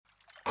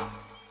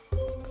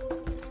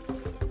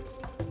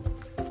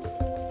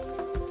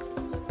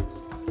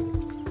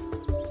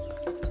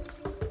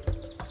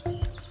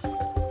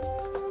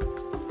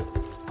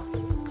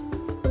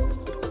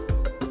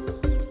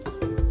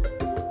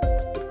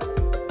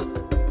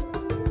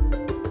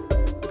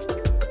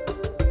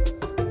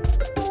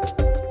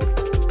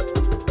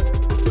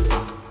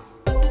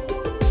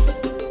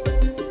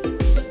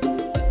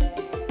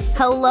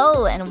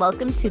Hello and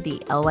welcome to the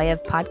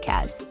LYF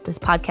podcast. This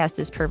podcast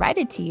is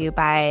provided to you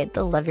by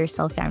the Love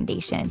Yourself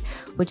Foundation,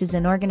 which is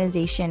an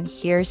organization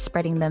here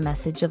spreading the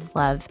message of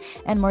love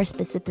and more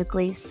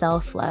specifically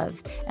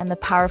self-love and the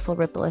powerful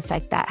ripple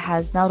effect that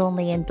has not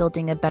only in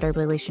building a better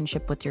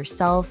relationship with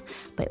yourself,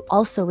 but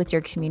also with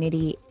your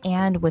community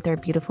and with our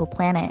beautiful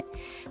planet.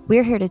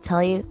 We're here to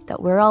tell you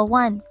that we're all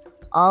one.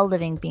 All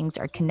living beings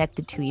are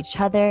connected to each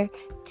other,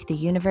 to the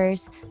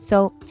universe.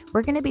 So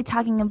we're going to be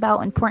talking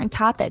about important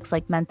topics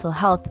like mental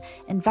health,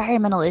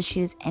 environmental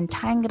issues, and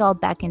tying it all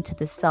back into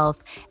the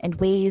self in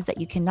ways that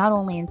you can not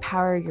only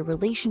empower your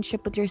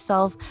relationship with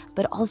yourself,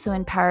 but also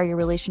empower your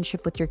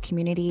relationship with your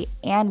community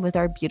and with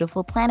our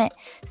beautiful planet.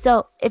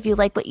 So if you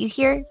like what you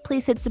hear,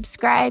 please hit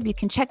subscribe. You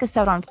can check us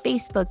out on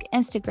Facebook,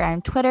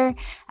 Instagram, Twitter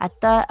at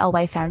the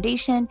LY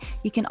Foundation.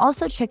 You can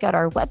also check out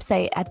our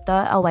website at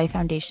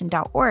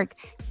thelyfoundation.org.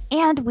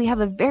 And we have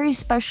a very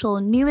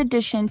special new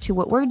addition to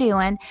what we're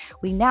doing.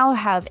 We now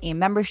have a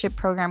membership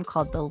program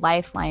called the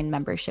Lifeline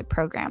Membership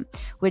Program,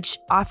 which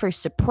offers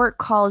support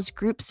calls,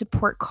 group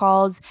support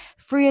calls,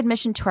 free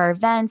admission to our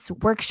events,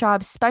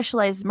 workshops,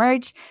 specialized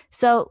merch.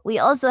 So we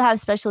also have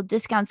special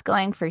discounts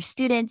going for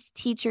students,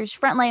 teachers,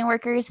 frontline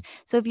workers.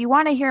 So if you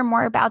want to hear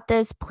more about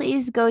this,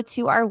 please go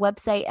to our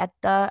website at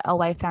the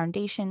LY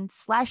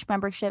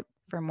Foundation/membership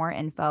for more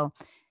info.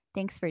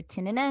 Thanks for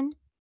tuning in.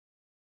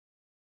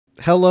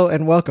 Hello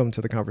and welcome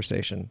to The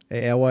Conversation,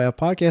 a LYF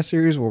podcast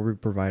series where we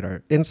provide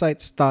our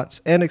insights,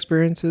 thoughts, and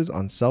experiences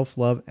on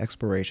self-love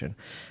exploration.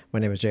 My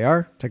name is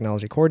JR,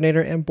 Technology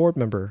Coordinator and Board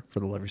Member for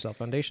the Love Yourself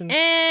Foundation.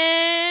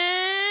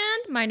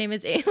 And my name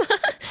is Ayla,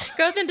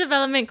 Growth and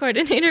Development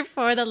Coordinator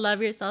for the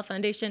Love Yourself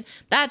Foundation.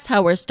 That's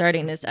how we're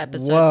starting this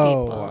episode,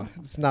 people.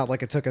 It's not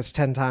like it took us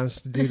 10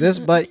 times to do this,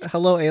 but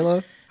hello,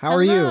 Ayla. How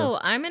are you? Hello,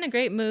 I'm in a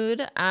great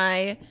mood.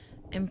 I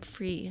am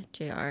free,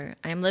 JR.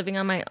 I'm living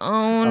on my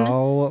own.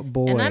 Oh,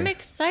 boy. And I'm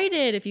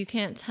excited, if you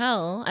can't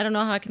tell. I don't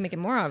know how I can make it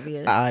more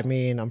obvious. I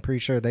mean, I'm pretty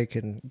sure they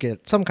can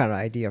get some kind of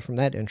idea from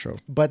that intro.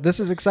 But this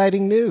is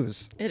exciting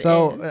news.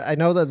 So I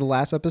know that the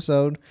last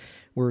episode,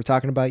 we were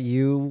talking about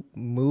you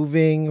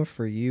moving,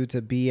 for you to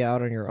be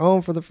out on your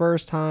own for the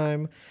first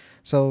time.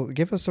 So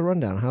give us a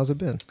rundown. How's it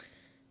been?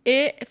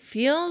 It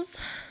feels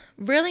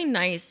really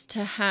nice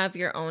to have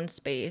your own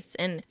space,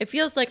 and it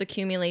feels like the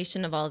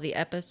accumulation of all the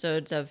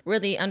episodes of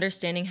really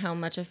understanding how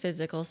much a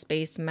physical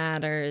space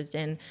matters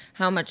and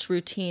how much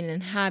routine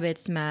and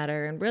habits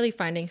matter, and really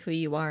finding who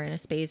you are in a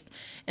space.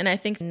 And I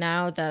think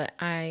now that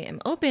I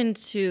am open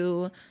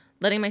to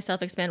letting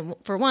myself expand,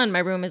 for one, my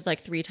room is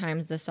like 3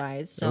 times the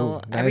size.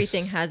 So nice.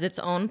 Everything has its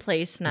own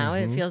place now.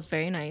 It feels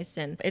very nice.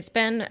 And it's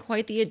been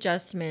quite the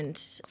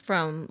adjustment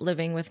from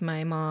living with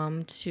my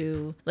mom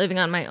to living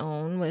on my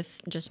own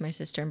with just my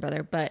sister and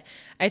brother. But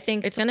I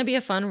think it's going to be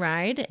a fun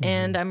ride,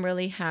 and I'm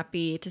really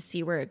happy to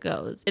see where it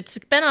goes. It's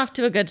been off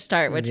to a good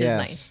start, which is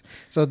nice.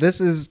 So this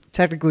is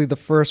technically the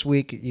first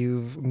week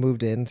you've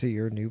moved into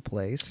your new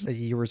place.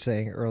 You were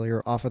saying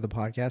earlier off of the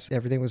podcast,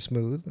 everything was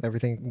smooth.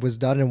 Everything was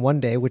done in one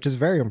day, which is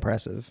very impressive,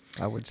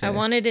 I would say. I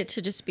wanted it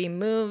to just be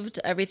moved,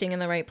 everything in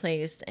the right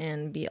place,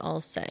 and be all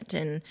set.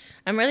 And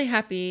I'm really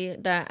happy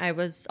that I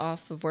was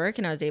off of work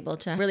and I was able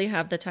to really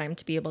have the time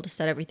to be able to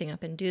set everything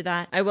up and do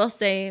that. I will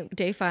say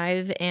day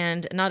 5,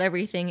 and not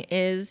everything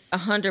is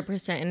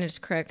 100% in its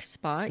correct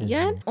spot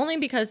yet, only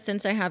because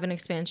since I have an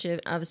expansion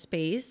of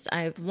space,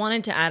 I've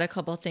wanted to add a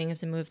couple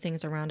things and move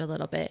things around a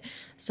little bit.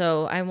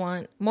 So I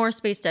want more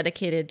space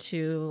dedicated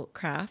to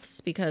crafts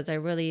because I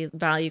really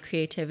value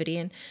creativity,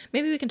 and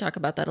maybe we can talk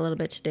about that a little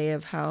bit today,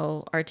 of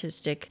how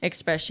artistic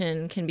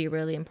expression can be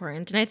really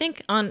important. And I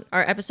think on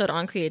our episode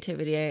on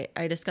creativity,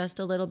 I discussed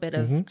a little bit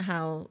of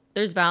how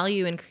there's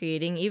value in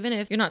creating, even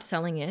if you're not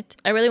selling it.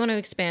 I really want to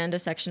expand a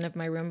section of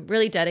my room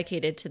really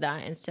dedicated to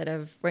that, instead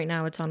of right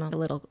now it's on a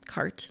little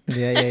cart.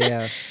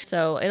 Yeah.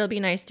 So it'll be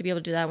nice to be able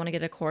to do that. I want to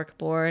get a cork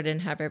board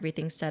and have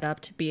everything set up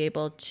to be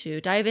able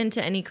to dive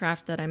into any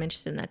craft that I'm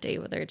interested in that day,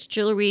 whether it's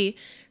jewelry,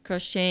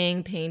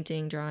 crocheting,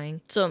 painting,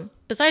 drawing. So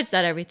besides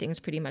that, everything's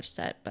pretty much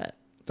set, but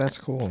that's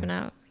cool. For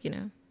now,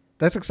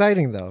 That's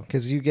exciting though,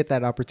 because you get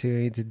that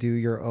opportunity to do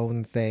your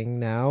own thing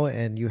now,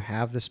 and you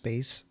have the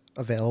space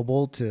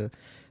available to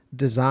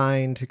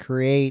design, to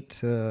create,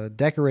 to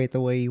decorate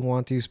the way you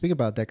want to. Speak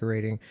about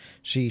decorating,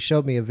 she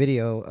showed me a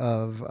video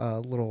of a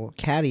little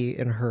caddy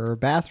in her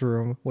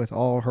bathroom with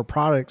all her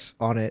products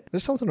on it.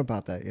 There's something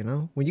about that,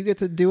 when you get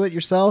to do it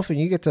yourself and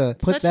you get to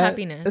put such that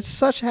happiness. It's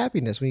such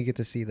happiness when you get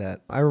to see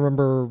that. I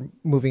remember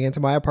moving into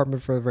my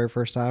apartment for the very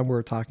first time. We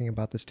were talking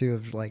about this too,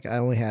 of like I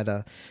only had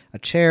a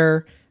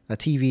chair, a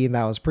TV, and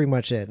that was pretty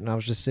much it. And I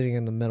was just sitting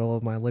in the middle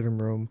of my living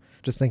room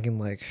just thinking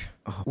like,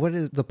 oh, what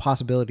is the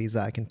possibilities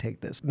that I can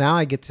take this? Now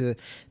I get to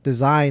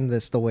design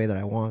this the way that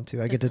I want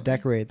to. I get to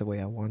decorate the way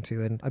I want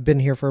to. And I've been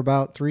here for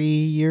about 3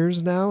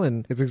 years now,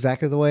 and it's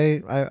exactly the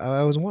way I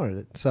always wanted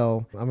it.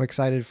 So I'm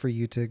excited for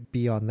you to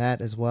be on that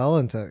as well,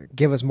 and to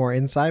give us more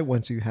insight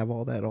once you have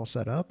all that all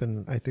set up.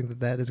 And I think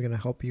that is going to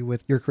help you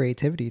with your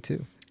creativity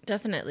too.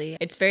 Definitely.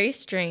 It's very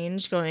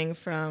strange going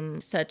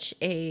from such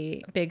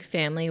a big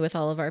family with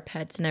all of our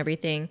pets and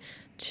everything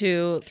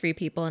 2-3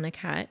 people and a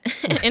cat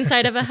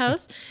inside of a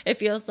house. It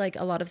feels like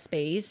a lot of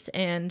space.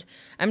 And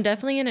I'm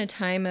definitely in a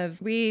time of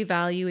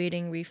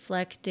reevaluating,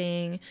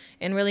 reflecting,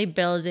 and really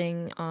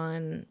building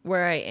on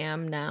where I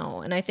am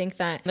now. And I think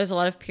that there's a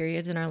lot of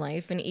periods in our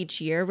life and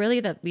each year really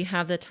that we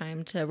have the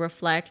time to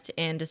reflect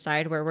and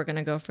decide where we're going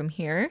to go from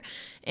here.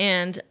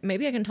 And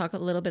maybe I can talk a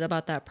little bit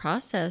about that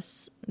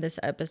process this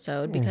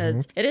episode,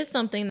 because it is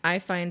something I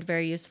find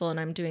very useful and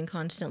I'm doing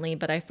constantly.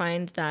 But I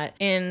find that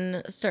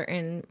in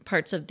certain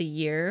parts of the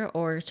year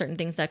or certain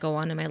things that go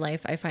on in my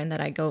life, I find that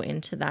I go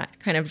into that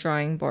kind of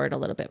drawing board a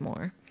little bit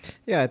more.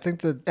 Yeah, I think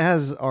that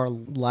as our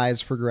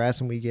lives progress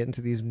and we get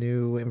into these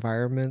new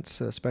environments,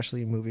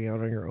 especially moving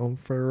out on your own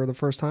for the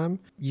first time,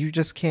 you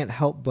just can't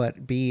help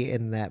but be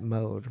in that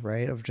mode,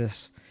 right? Of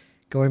just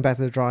going back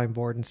to the drawing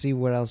board and see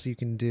what else you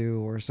can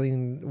do, or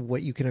seeing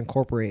what you can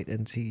incorporate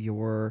into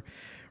your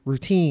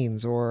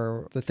routines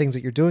or the things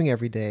that you're doing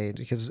every day,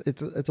 because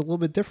it's a little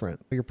bit different.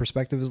 Your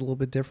perspective is a little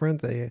bit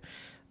different. The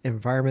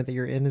environment that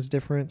you're in is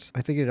different.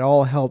 I think it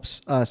all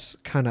helps us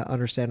kind of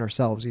understand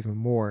ourselves even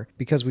more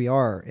because we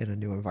are in a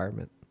new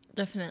environment.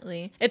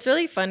 Definitely. It's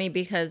really funny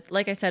because,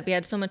 like I said, we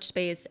had so much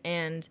space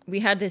and we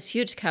had this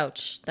huge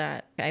couch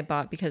that I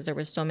bought because there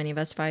were so many of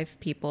us, 5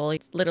 people.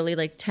 It's literally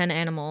like 10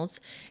 animals.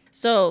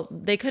 So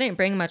they couldn't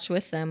bring much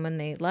with them when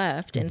they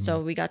left. And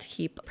so we got to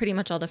keep pretty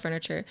much all the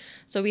furniture.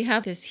 So we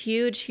have this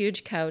huge,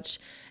 huge couch,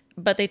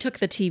 but they took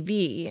the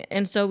TV.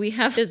 And so we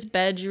have this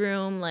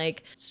bedroom,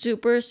 like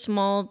super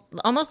small,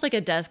 almost like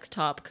a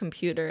desktop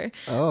computer.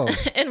 Oh.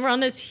 And we're on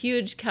this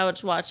huge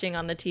couch watching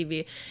on the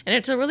TV. And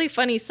it's a really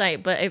funny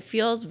sight, but it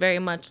feels very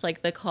much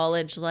like the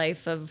college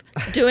life of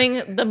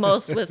doing the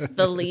most with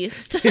the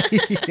least.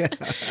 Yeah.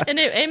 And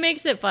it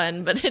makes it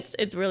fun, but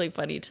it's really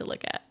funny to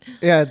look at.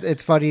 Yeah,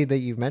 it's funny that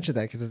you mentioned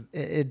that because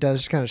it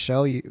does kind of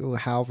show you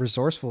how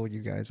resourceful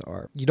you guys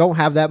are. You don't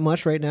have that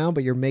much right now,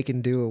 but you're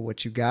making do with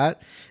what you got.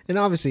 And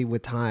obviously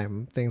with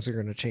time, things are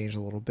going to change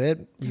a little bit.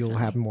 Definitely. You'll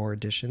have more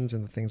additions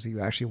and the things that you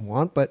actually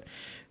want. But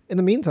in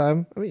the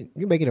meantime, I mean,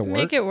 you're making it work.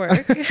 Make it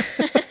work.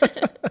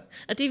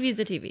 A TV is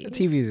a TV. A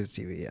TV is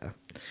a TV, yeah.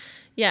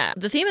 Yeah.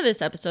 The theme of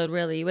this episode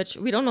really, which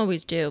we don't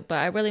always do, but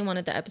I really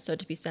wanted the episode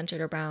to be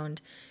centered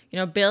around,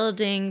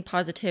 building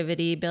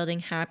positivity, building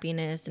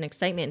happiness and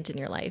excitement in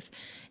your life.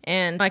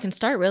 And I can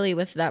start really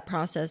with that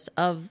process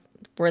of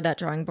where that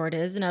drawing board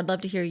is. And I'd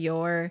love to hear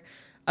your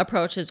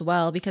approach as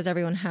well, because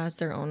everyone has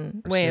their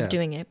own way of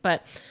doing it.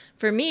 But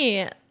for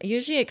me,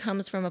 usually it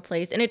comes from a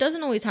place, and it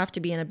doesn't always have to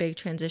be in a big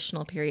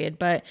transitional period,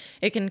 but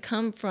it can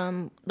come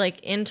from like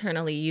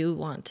internally you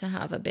want to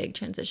have a big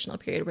transitional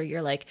period where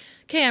you're like,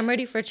 okay, I'm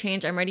ready for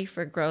change. I'm ready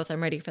for growth.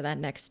 I'm ready for that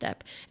next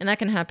step. And that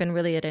can happen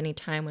really at any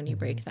time when you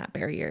break that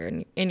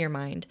barrier in your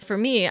mind. For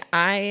me,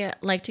 I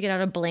like to get out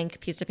a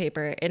blank piece of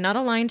paper, and not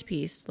a lined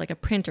piece, like a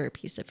printer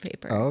piece of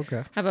paper. Oh,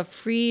 okay. Have a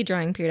free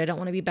drawing period. I don't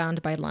want to be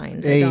bound by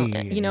lines. Hey, I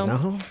don't,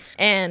 no.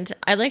 And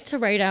I like to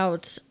write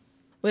out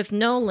with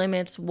no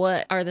limits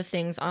what are the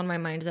things on my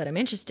mind that I'm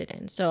interested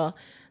in. So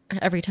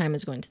every time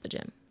is going to the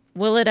gym.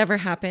 Will it ever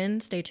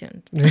happen? Stay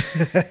tuned.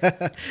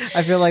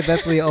 I feel like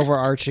that's the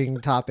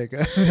overarching topic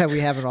that we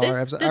have in all our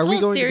episodes. Are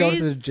we going to go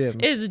to the gym?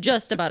 Is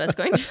just about us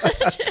going to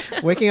the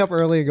gym. Waking up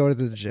early and going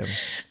to the gym.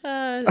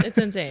 It's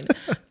insane.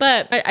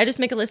 But I just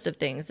make a list of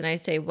things and I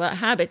say, what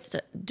habits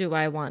do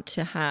I want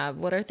to have?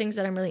 What are things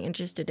that I'm really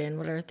interested in?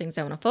 What are things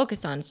I want to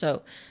focus on?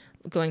 So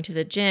going to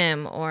the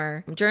gym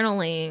or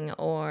journaling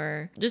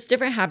or just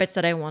different habits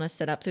that I want to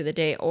set up through the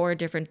day, or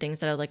different things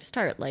that I'd like to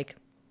start, like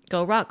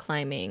go rock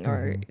climbing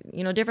or,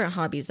 different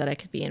hobbies that I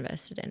could be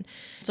invested in.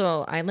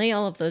 So I lay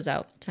all of those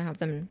out to have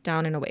them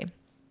down and away.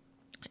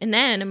 And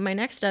then my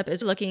next step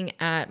is looking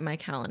at my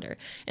calendar.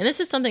 And this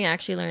is something I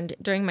actually learned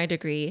during my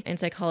degree in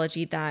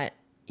psychology, that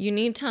you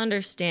need to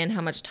understand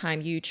how much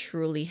time you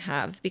truly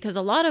have, because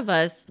a lot of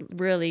us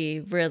really,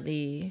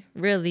 really,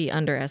 really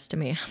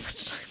underestimate how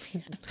much time we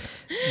have.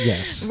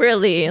 Yes.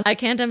 Really. I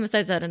can't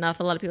emphasize that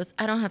enough. A lot of people say,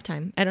 I don't have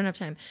time. I don't have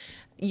time.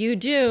 You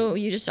do.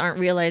 You just aren't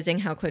realizing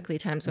how quickly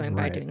time's going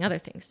by doing other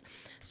things.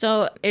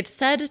 So it's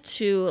said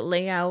to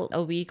lay out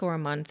a week or a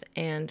month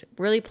and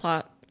really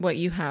plot what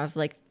you have,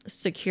 like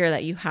secure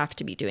that you have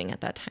to be doing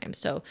at that time.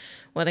 So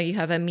whether you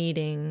have a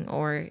meeting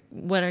or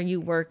when are you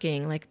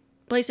working, like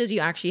places you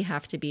actually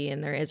have to be,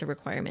 and there is a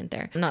requirement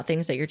there, not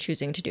things that you're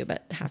choosing to do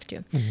but have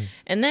to.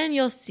 And then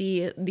you'll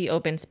see the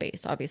open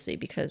space, obviously,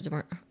 because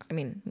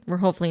we're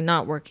hopefully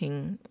not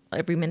working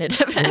every minute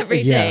of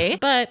every day,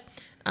 but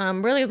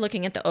really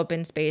looking at the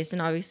open space,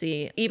 and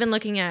obviously even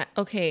looking at,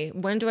 okay,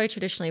 when do I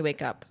traditionally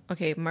wake up?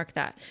 Okay, mark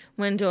that.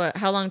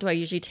 How long do I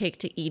usually take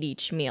to eat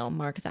each meal?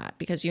 Mark that,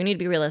 because you need to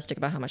be realistic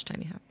about how much time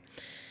you have.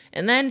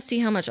 and then see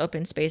how much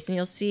open space. And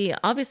you'll see,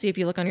 obviously, if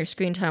you look on your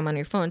screen time on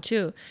your phone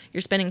too,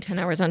 you're spending 10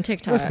 hours on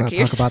TikTok. Let's not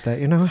talk about that.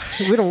 You know,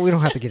 we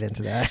don't have to get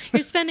into that.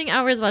 You're spending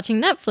hours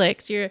watching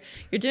Netflix. You're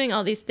doing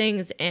all these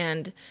things,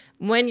 and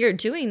when you're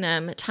doing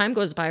them, time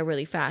goes by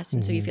really fast.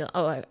 And so you feel,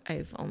 oh,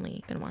 I've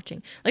only been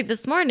watching. Like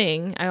this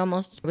morning, I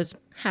almost was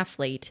half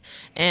late.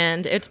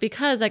 And it's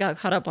because I got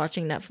caught up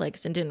watching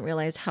Netflix and didn't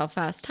realize how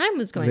fast time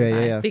was going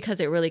by because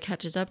it really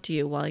catches up to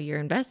you while you're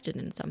invested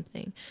in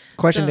something.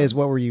 Question is,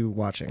 what were you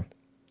watching?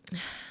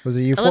 Was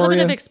it Euphoria? A little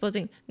bit of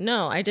exposing.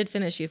 No, I did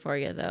finish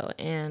Euphoria though,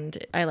 and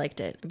I liked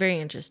it. Very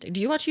interesting.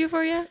 Do you watch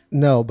Euphoria?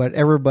 No, but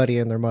everybody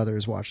and their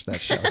mothers watched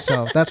that show.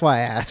 So that's why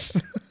I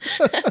asked.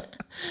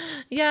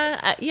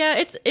 Yeah,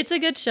 it's a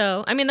good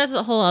show. I mean, that's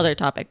a whole other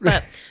topic.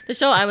 But the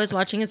show I was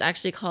watching is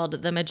actually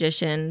called The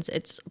Magicians.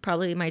 It's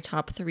probably my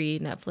top 3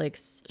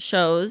 Netflix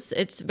shows.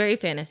 It's very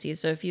fantasy.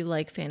 So if you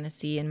like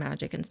fantasy and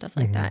magic and stuff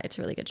like that, it's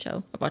a really good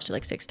show. I've watched it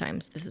like 6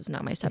 times. This is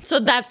not my 7th.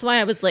 So that's why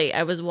I was late.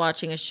 I was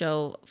watching a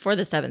show for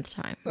the 7th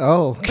time.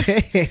 Oh,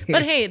 okay.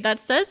 But hey, that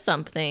says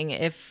something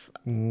if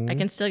I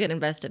can still get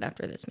invested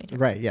after this many times.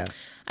 Right, yeah.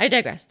 I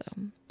digress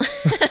though.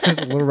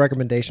 A little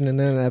recommendation in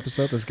there in the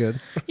episode. That's good.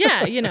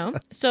 Yeah, you know.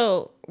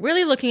 So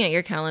really looking at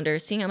your calendar,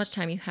 seeing how much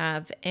time you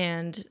have.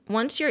 And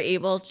once you're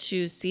able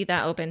to see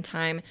that open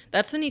time,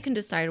 that's when you can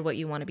decide what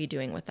you want to be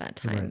doing with that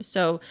time. Right.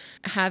 So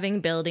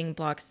having building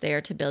blocks there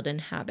to build in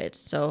habits.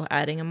 So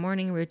adding a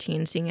morning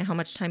routine, seeing how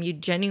much time you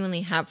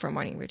genuinely have for a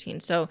morning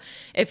routine. So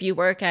if you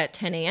work at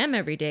 10 a.m.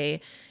 every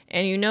day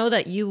and you know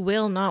that you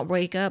will not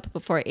wake up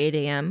before 8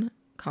 a.m.,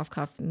 cough,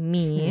 cough,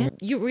 me.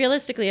 You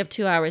realistically have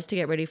 2 hours to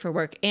get ready for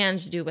work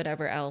and do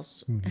whatever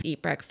else,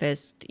 eat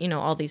breakfast, you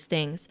know, all these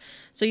things.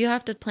 So you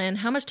have to plan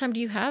how much time do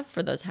you have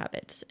for those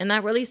habits? And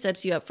that really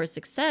sets you up for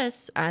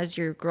success as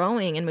you're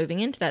growing and moving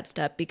into that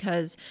step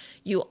because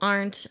you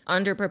aren't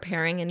under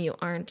preparing and you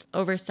aren't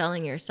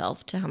overselling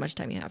yourself to how much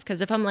time you have. Because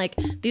if I'm like,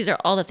 these are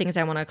all the things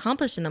I want to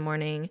accomplish in the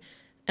morning,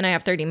 and I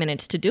have 30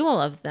 minutes to do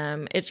all of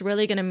them, it's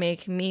really going to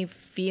make me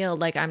feel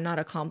like I'm not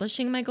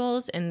accomplishing my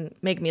goals and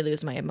make me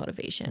lose my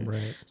motivation.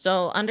 Right.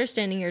 So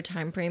understanding your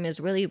time frame is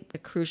really a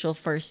crucial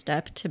first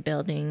step to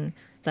building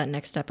that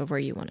next step of where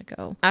you want to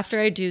go. After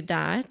I do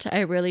that, I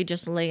really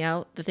just lay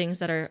out the things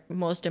that are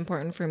most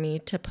important for me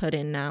to put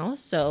in now.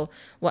 So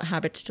what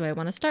habits do I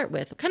want to start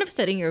with? Kind of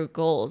setting your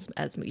goals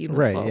as you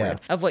move forward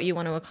of what you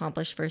want to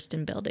accomplish first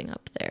and building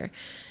up there.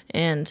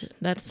 And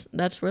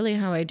that's really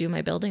how I do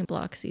my building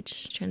blocks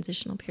each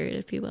transitional period,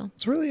 if you will.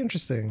 It's really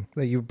interesting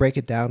that you break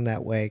it down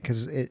that way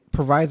because it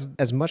provides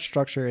as much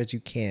structure as you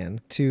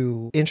can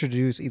to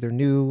introduce either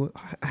new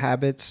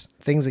habits,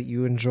 things that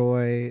you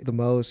enjoy the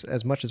most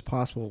as much as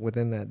possible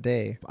within that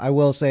day. I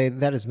will say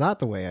that is not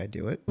the way I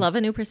do it. Love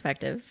a new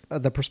perspective.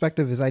 The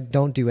perspective is I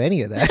don't do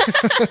any of that.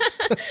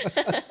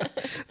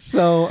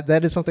 So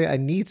that is something I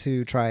need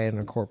to try and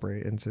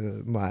incorporate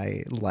into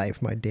my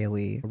life, my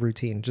daily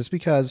routine, just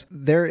because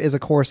there is a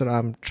course that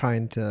I'm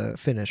trying to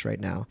finish right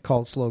now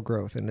called Slow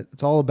Growth. And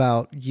it's all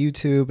about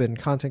YouTube and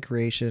content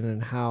creation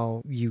and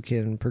how you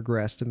can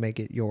progress to make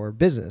it your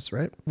business,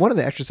 right? One of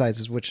the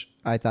exercises, which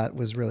I thought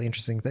was really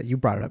interesting that you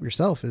brought it up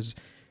yourself, is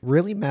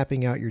really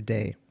mapping out your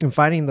day and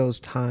finding those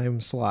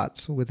time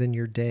slots within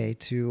your day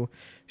to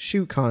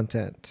shoot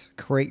content,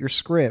 create your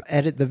script,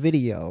 edit the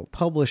video,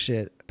 publish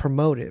it,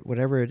 promote it,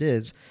 whatever it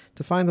is,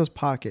 to find those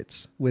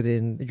pockets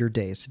within your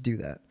days to do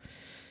that.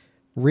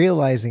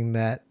 Realizing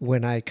that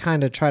when I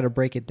kind of try to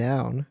break it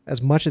down,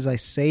 as much as I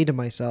say to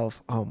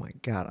myself, oh my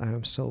God, I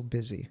am so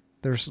busy.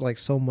 There's like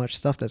so much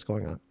stuff that's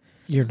going on.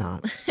 You're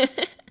not.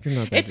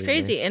 It's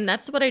crazy. And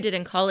that's what I did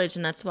in college.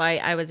 And that's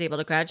why I was able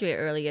to graduate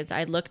early is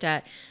I looked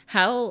at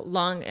how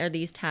long are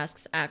these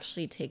tasks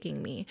actually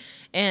taking me.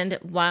 And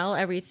while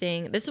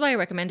this is why I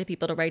recommend to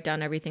people to write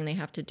down everything they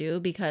have to do,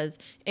 because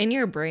in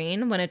your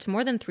brain, when it's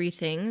more than 3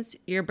 things,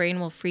 your brain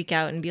will freak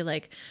out and be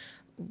like,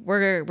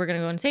 we're going to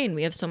go insane.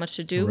 We have so much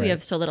to do. Right. We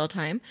have so little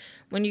time.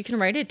 When you can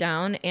write it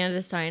down and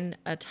assign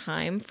a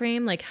time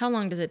frame, like how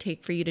long does it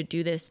take for you to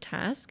do this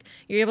task?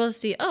 You're able to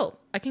see, oh,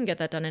 I can get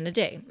that done in a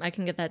day. I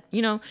can get that,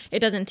 it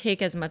doesn't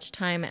take as much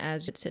time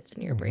as it sits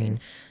in your brain.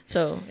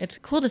 So it's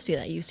cool to see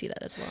that you see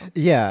that as well.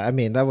 Yeah. I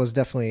mean, that was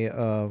definitely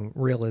a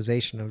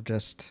realization of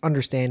just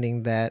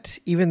understanding that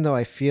even though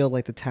I feel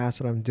like the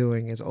task that I'm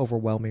doing is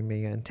overwhelming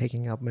me and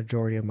taking up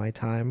majority of my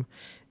time,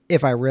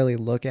 if I really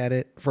look at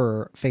it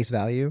for face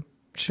value,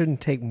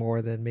 shouldn't take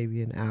more than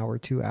maybe an hour,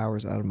 2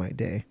 hours out of my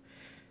day.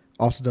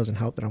 Also doesn't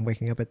help that I'm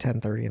waking up at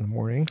 10:30 in the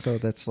morning. So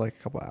that's like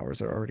a couple hours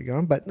that are already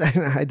gone, but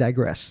I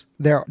digress.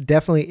 There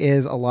definitely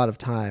is a lot of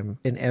time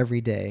in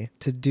every day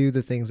to do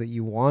the things that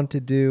you want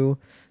to do,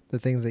 the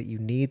things that you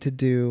need to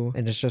do.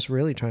 And it's just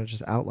really trying to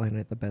just outline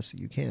it the best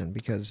that you can.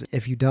 Because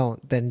if you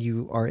don't, then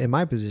you are in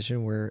my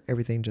position where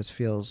everything just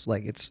feels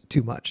like it's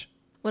too much.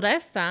 What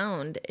I've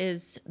found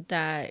is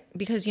that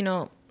because,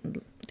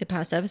 the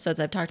past episodes,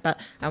 I've talked about,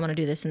 I want to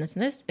do this and this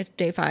and this. It's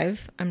day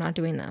 5. I'm not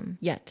doing them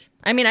yet.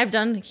 I mean, I've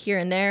done here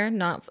and there,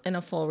 not in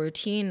a full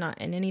routine, not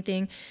in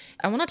anything.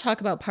 I want to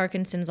talk about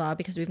Parkinson's law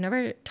because we've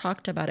never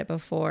talked about it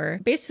before.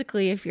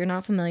 Basically, if you're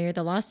not familiar,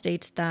 the law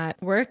states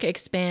that work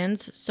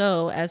expands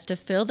so as to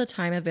fill the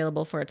time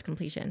available for its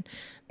completion.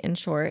 In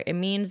short, it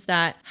means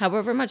that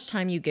however much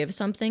time you give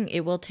something,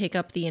 it will take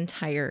up the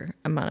entire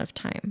amount of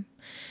time.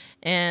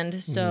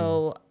 And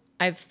so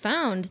I've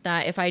found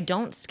that if I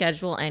don't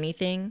schedule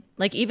anything,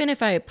 like even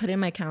if I put in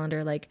my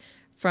calendar, like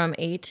from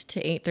 8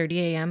 to 8:30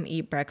 a.m.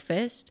 eat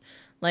breakfast,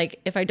 like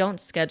if I don't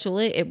schedule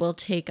it, it will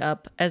take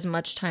up as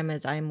much time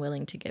as I'm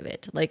willing to give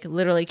it. Like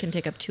literally can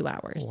take up 2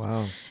 hours.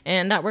 Wow.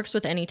 And that works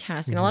with any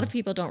task. And a lot of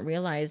people don't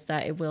realize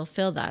that it will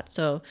fill that.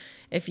 So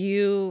if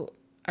you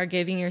are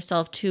giving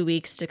yourself 2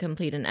 weeks to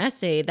complete an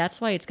essay, that's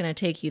why it's going to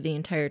take you the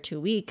entire 2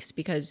 weeks,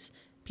 because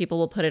people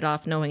will put it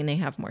off knowing they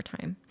have more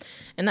time.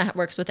 And that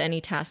works with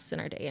any tasks in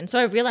our day. And so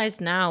I've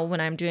realized now when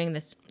I'm doing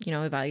this,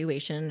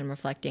 evaluation and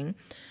reflecting,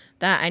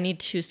 that I need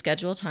to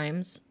schedule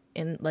times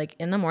in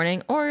the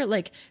morning, or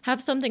like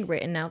have something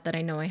written out that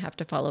I know I have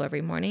to follow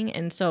every morning.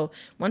 And so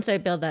once I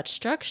build that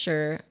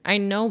structure, I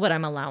know what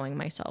I'm allowing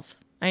myself.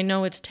 I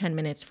know it's 10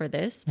 minutes for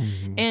this.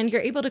 And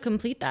you're able to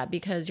complete that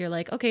because you're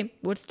like, okay,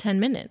 what's 10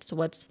 minutes?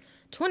 What's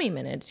 20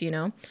 minutes?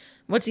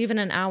 What's even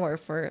an hour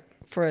for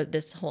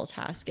this whole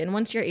task? And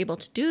once you're able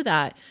to do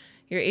that,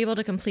 you're able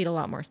to complete a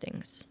lot more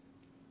things.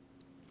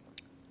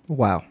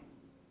 Wow.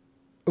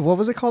 What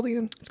was it called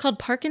again? It's called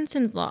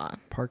Parkinson's law.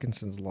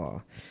 Parkinson's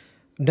law.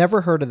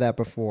 Never heard of that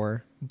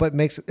before, but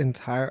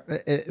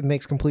it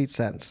makes complete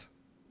sense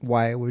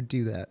why I would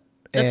do that.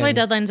 That's why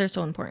deadlines are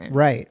so important.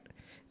 Right.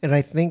 And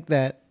I think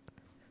that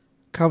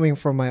coming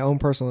from my own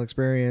personal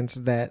experience,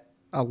 that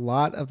a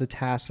lot of the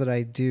tasks that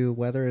I do,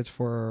 whether it's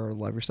for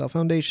Love Yourself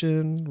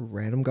Foundation,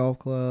 Random Golf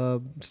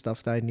Club,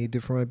 stuff that I need to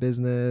do for my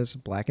business,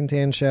 Black and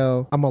Tan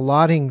Show, I'm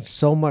allotting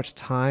so much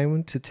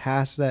time to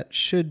tasks that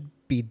should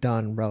be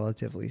done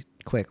relatively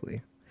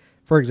quickly.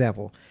 For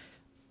example,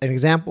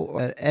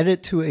 an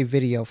edit to a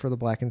video for the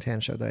Black and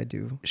Tan Show that I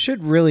do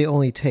should really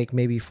only take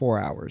maybe 4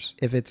 hours.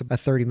 If it's a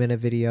 30-minute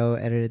video,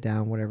 edit it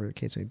down, whatever the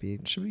case may be,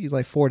 it should be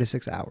like 4 to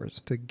 6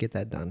 hours to get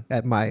that done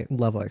at my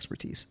level of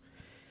expertise.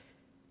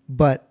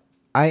 But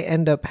I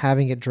end up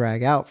having it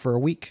drag out for a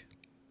week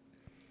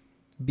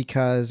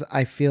because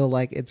I feel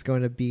like it's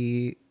going to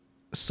be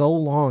so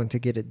long to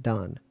get it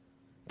done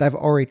that I've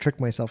already tricked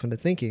myself into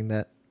thinking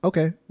that,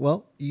 okay,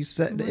 well, you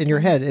said in your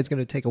head it's going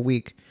to take a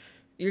week.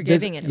 You're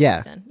giving it a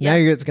week then. Now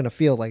it's going to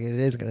feel like it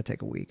is going to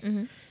take a week.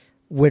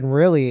 When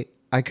really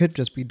I could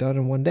just be done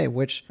in one day,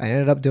 which I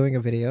ended up doing a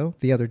video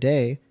the other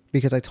day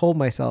because I told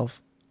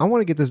myself, I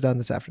want to get this done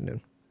this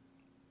afternoon.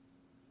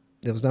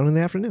 It was done in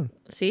the afternoon.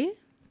 See?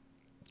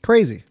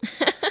 Crazy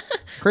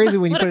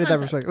when you What put a it in that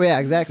perspective. Yeah,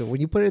 exactly.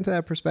 When you put it into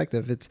that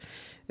perspective, it's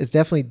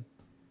definitely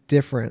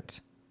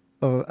different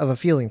of a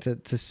feeling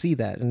to see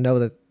that and know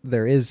that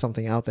there is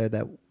something out there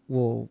that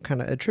will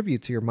kind of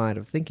attribute to your mind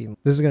of thinking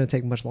this is going to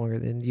take much longer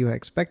than you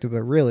expected,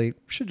 but really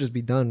should just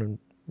be done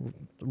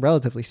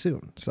relatively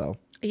soon. So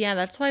yeah,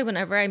 that's why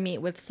whenever I meet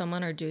with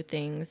someone or do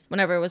things,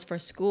 whenever it was for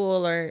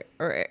school or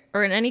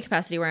in any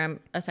capacity where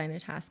I'm assigned a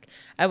task,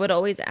 I would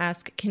always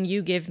ask, can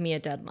you give me a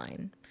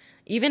deadline?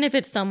 Even if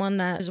it's someone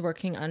that is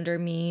working under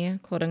me,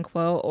 quote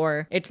unquote,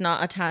 or it's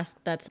not a task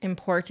that's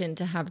important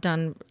to have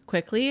done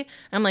quickly,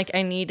 I'm like,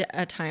 I need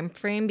a time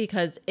frame,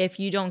 because if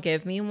you don't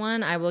give me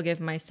one, I will give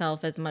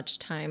myself as much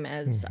time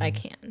as I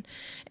can.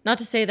 Not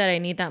to say that I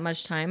need that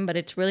much time, but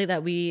it's really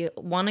that we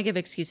want to give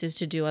excuses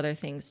to do other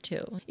things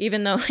too,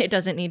 even though it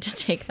doesn't need to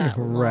take that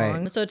Right.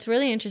 long. So it's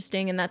really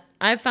interesting, and that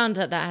I've found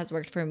that has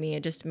worked for me,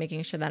 just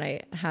making sure that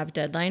I have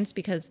deadlines,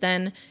 because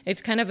then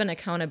it's kind of an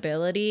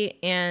accountability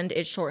and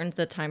it shortens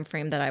the time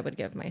frame that I would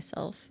give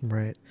myself.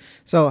 Right.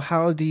 So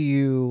how do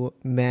you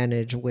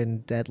manage when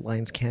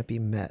deadlines can't be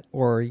met,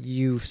 or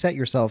you set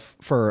yourself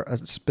for a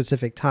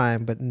specific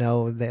time, but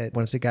know that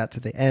once it got to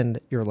the end,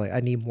 you're like, I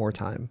need more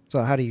time.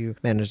 So how do you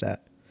manage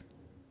that?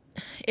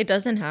 It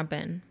doesn't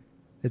happen.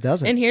 It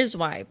doesn't. And here's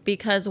why.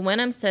 Because when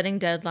I'm setting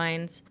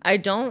deadlines, I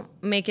don't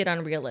make it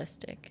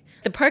unrealistic.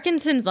 The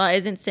Parkinson's law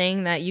isn't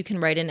saying that you can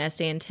write an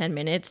essay in 10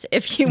 minutes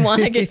if you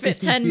want to give it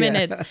 10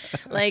 minutes.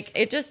 Like,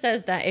 it just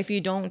says that if you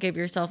don't give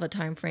yourself a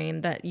time frame,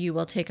 that you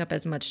will take up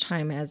as much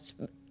time as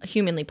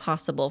humanly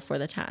possible for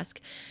the task.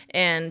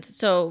 And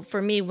so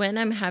for me, when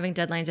I'm having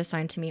deadlines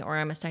assigned to me or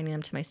I'm assigning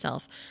them to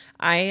myself,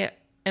 I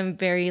am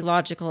very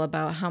logical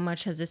about how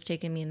much has this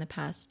taken me in the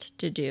past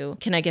to do.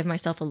 Can I give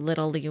myself a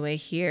little leeway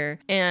here?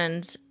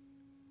 And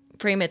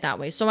frame it that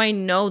way. So I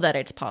know that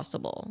it's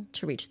possible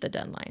to reach the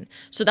deadline.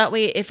 So that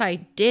way, if I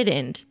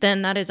didn't,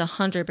 then that is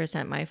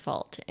 100% my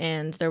fault.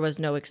 And there was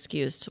no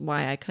excuse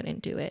why I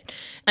couldn't do it.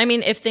 I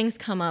mean, if things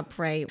come up,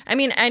 right? I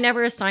mean, I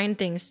never assign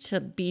things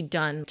to be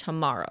done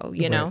tomorrow,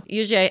 you know?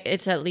 Usually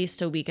it's at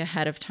least a week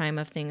ahead of time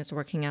of things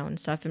working out and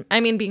stuff.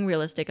 I mean, being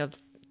realistic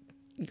of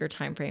your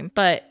time frame.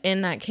 But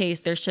in that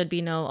case, there should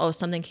be no, oh,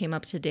 something came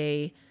up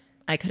today,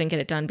 I couldn't get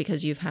it done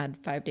because you've had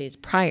 5 days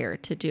prior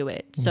to do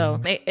it. So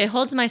it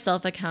holds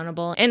myself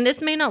accountable. And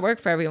this may not work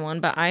for everyone,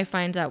 but I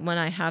find that when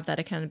I have that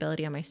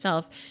accountability on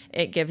myself,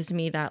 it gives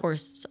me that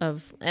source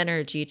of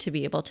energy to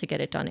be able to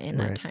get it done in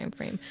that time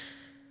frame.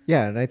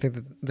 Yeah, and I think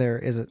that there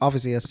is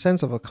obviously a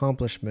sense of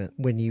accomplishment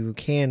when you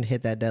can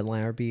hit that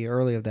deadline or be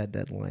early of that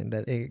deadline,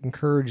 that it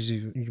encourages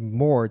you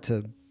more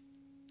to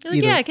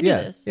Yeah, I can do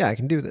this. Yeah, I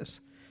can do this.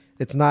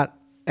 It's not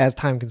as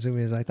time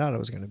consuming as I thought it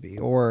was going to be,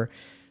 or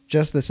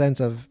just the sense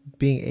of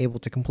being able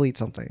to complete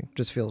something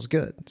just feels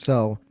good.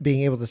 So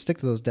being able to stick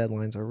to those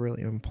deadlines are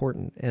really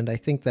important. And I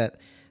think that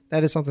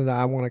that is something that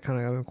I want to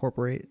kind of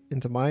incorporate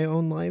into my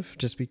own life,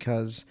 just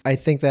because I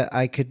think that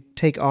I could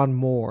take on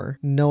more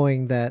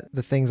knowing that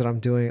the things that I'm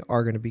doing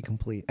are going to be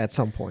complete at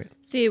some point.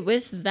 See,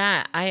 with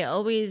that,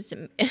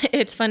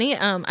 it's funny.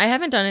 I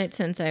haven't done it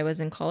since I was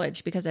in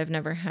college because I've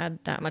never had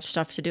that much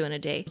stuff to do in a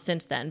day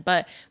since then.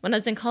 But when I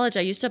was in college,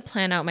 I used to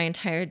plan out my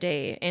entire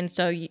day. And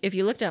so if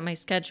you looked at my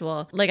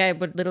schedule, like I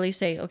would literally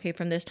say, okay,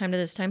 from this time to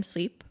this time,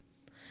 sleep.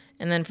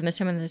 And then from this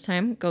time and this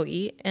time, go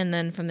eat. And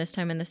then from this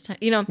time and this time,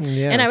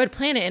 and I would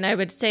plan it. And I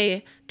would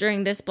say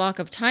during this block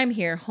of time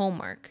here,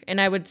 homework.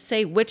 And I would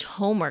say which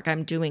homework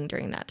I'm doing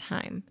during that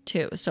time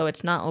too. So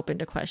it's not open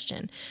to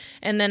question.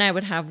 And then I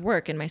would have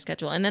work in my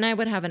schedule. And then I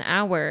would have an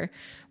hour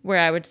where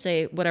I would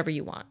say whatever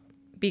you want.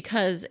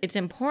 Because it's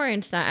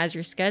important that as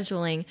you're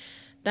scheduling,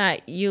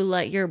 that you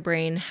let your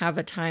brain have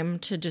a time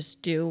to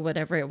just do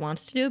whatever it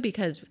wants to do,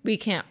 because we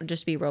can't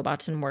just be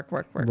robots and work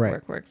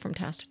from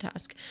task to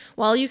task.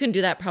 While you can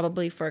do that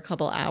probably for a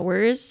couple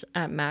hours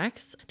at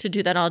max, to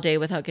do that all day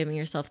without giving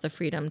yourself the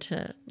freedom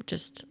to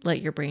just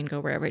let your brain go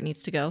wherever it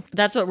needs to go.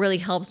 That's what really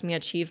helps me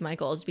achieve my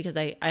goals, because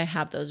I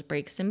have those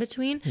breaks in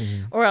between.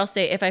 Mm-hmm. Or I'll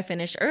say if I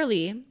finish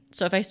early,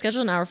 so if I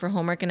schedule an hour for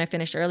homework and I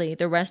finish early,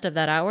 the rest of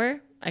that hour,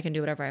 I can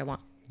do whatever I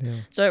want.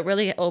 Yeah. So it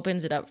really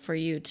opens it up for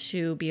you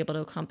to be able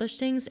to accomplish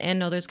things and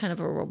know there's kind of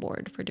a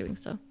reward for doing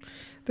so. I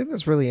think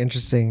that's really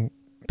interesting,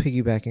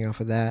 piggybacking off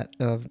of that,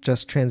 of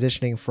just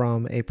transitioning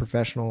from a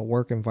professional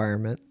work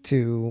environment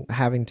to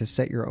having to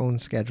set your own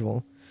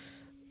schedule.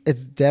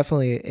 It's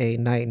definitely a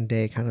night and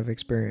day kind of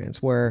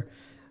experience, where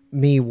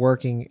me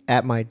working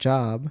at my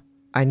job,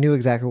 I knew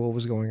exactly what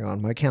was going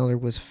on. My calendar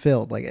was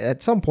filled. Like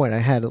at some point I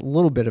had a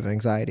little bit of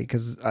anxiety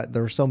because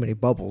there were so many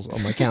bubbles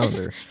on my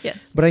calendar.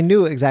 Yes. But I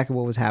knew exactly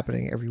what was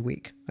happening every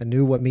week. I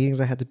knew what meetings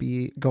I had to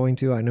be going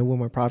to. I knew when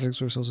my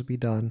projects were supposed to be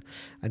done.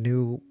 I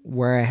knew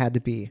where I had to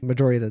be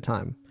majority of the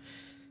time.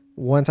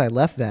 Once I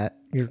left that,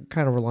 you're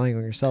kind of relying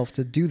on yourself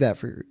to do that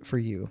for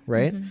you,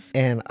 right? Mm-hmm.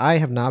 And I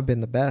have not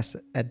been the best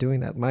at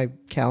doing that. My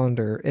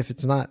calendar, if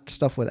it's not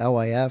stuff with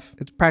LIF,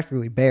 it's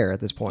practically bare at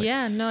this point.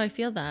 Yeah, no, I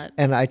feel that.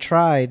 And I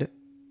tried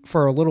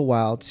for a little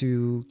while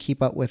to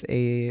keep up with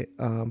a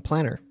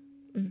planner.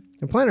 Mm-hmm.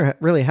 The planner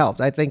really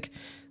helped. I think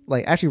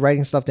like actually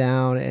writing stuff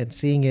down and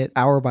seeing it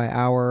hour by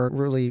hour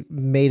really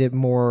made it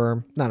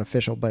more, not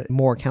official, but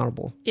more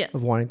accountable. Yes.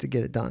 Of wanting to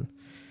get it done.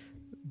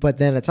 But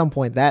then at some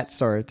point that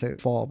started to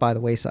fall by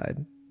the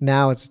wayside.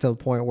 Now it's to the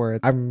point where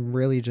I'm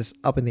really just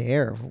up in the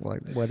air of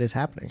like what is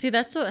happening. See,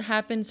 that's what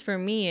happens for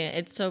me.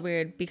 It's so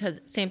weird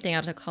because same thing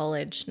out of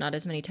college, not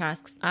as many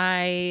tasks.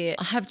 I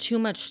have too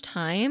much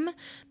time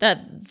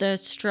that the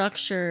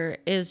structure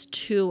is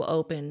too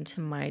open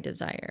to my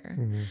desire.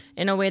 Mm-hmm.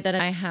 In a way that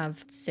I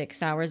have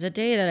 6 hours a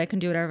day that I can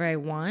do whatever I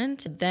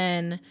want.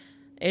 Then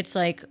it's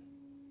like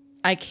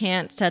I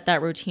can't set that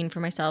routine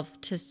for myself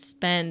to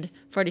spend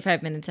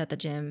 45 minutes at the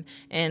gym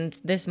and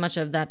this much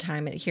of that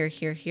time at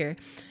here.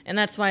 And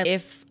that's why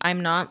if I'm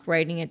not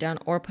writing it down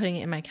or putting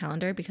it in my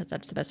calendar, because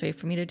that's the best way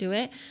for me to do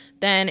it,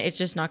 then it's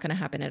just not going to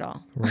happen at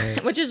all.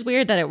 Right. Which is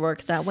weird that it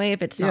works that way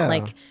if it's not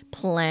like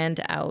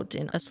planned out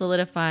in a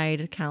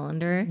solidified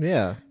calendar.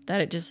 Yeah. That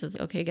it just is,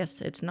 okay, I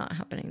guess it's not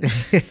happening.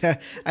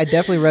 I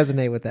definitely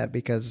resonate with that,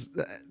 because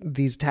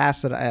these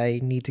tasks that I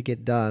need to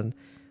get done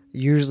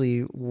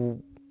usually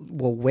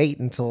will wait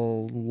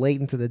until late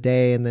into the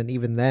day, and then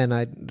even then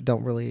I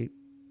don't really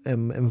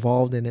am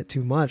involved in it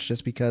too much,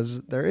 just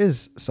because there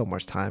is so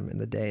much time in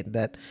the day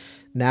that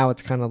now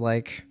it's kind of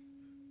like,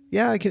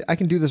 yeah, I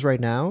can do this right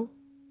now,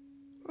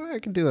 or I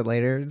can do it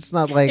later. It's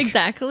not like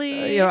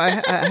exactly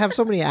I have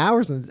so many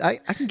hours and I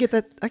can get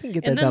that and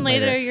that then done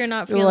later you're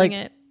not feeling like,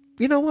 it.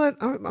 You know what,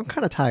 I'm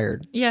kind of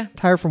tired. Yeah.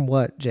 Tired from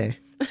what, Jay?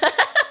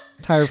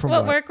 Tired from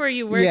what work were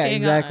you working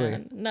exactly.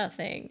 on?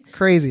 Nothing.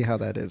 Crazy how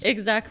that is.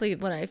 Exactly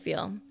what I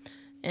feel.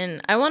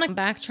 And I want to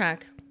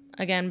backtrack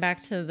again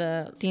back to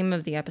the theme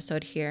of the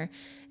episode here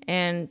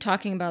and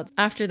talking about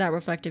after that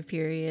reflective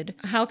period,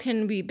 how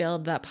can we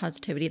build that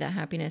positivity, that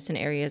happiness in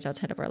areas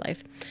outside of our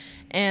life?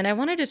 And I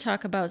wanted to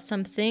talk about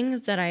some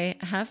things that I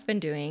have been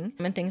doing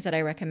and things that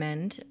I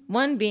recommend.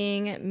 One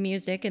being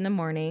music in the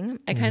morning.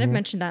 I kind of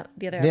mentioned that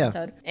the other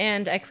episode.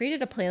 And I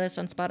created a playlist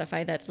on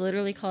Spotify that's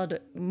literally called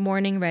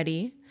Morning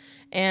Ready.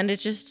 And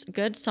it's just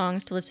good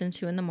songs to listen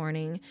to in the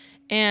morning.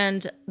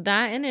 And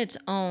that in its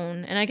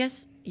own, and I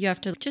guess you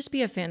have to just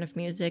be a fan of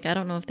music. I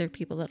don't know if there are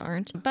people that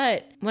aren't.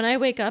 But when I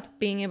wake up,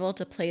 being able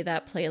to play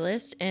that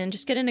playlist and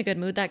just get in a good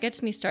mood, that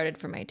gets me started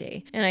for my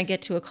day. And I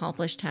get to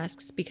accomplish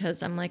tasks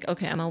because I'm like,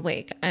 okay, I'm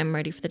awake. I'm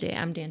ready for the day.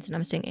 I'm dancing.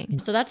 I'm singing.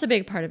 So that's a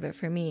big part of it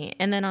for me.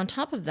 And then on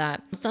top of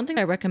that, something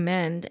I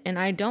recommend, and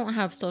I don't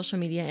have social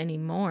media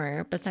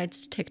anymore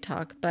besides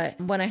TikTok, but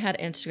when I had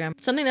Instagram,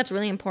 something that's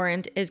really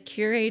important is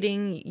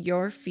curating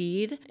your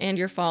feed and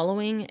your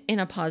following in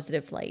a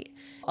positive light.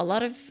 A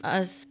lot of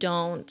us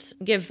don't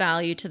give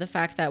value to the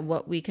fact that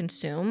what we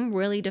consume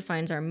really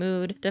defines our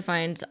mood,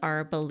 defines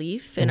our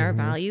belief in our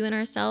value in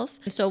ourselves.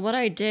 So what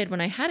I did when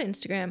I had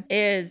Instagram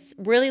is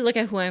really look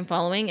at who I'm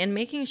following and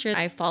making sure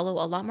I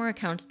follow a lot more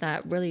accounts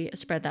that really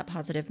spread that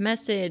positive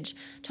message,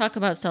 talk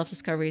about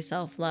self-discovery,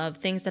 self-love,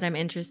 things that I'm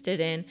interested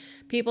in,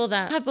 people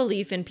that have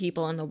belief in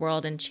people in the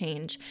world and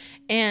change.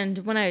 And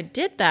when I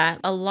did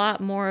that, a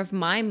lot more of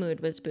my mood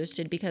was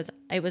boosted because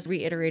I was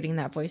reiterating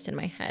that voice in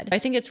my head. I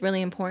think it's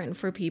really important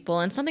for people,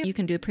 and something you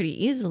can do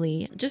pretty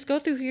easily. Just go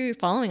through who you're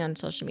following on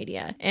social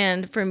media.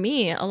 And for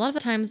me, a lot of the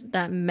times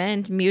that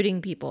meant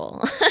muting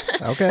people.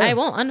 Okay. I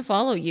won't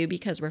unfollow you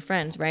because we're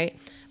friends, right?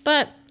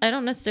 But I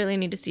don't necessarily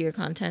need to see your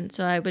content,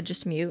 so I would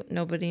just mute.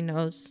 Nobody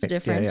knows the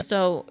difference. Yeah.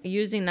 So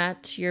using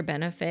that to your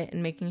benefit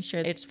and making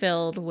sure it's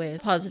filled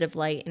with positive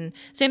light. And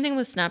same thing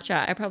with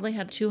Snapchat. I probably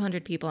had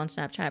 200 people on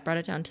Snapchat, brought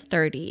it down to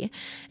 30.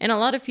 And a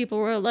lot of people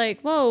were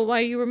like, whoa, why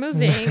are you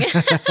removing?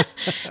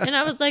 And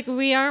I was like,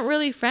 we aren't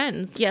really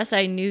friends. Yes,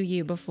 I knew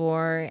you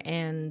before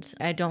and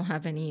I don't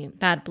have any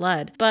bad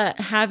blood. But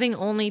having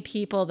only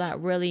people that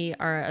really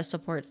are a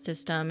support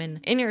system and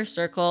in your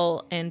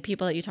circle and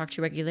people that you talk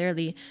to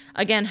regularly,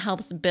 again,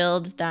 helps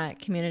build that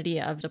community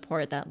of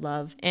support, that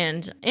love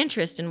and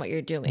interest in what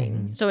you're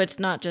doing. So it's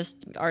not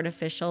just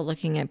artificial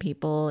looking at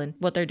people and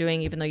what they're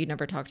doing, even though you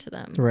never talk to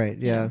them. Right.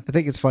 Yeah. I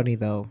think it's funny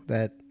though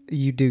that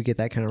you do get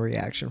that kind of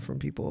reaction from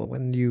people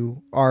when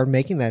you are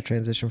making that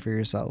transition for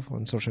yourself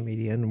on social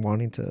media and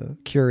wanting to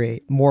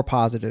curate more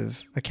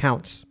positive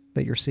accounts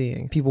that you're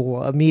seeing. People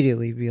will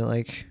immediately be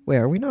like, wait,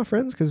 are we not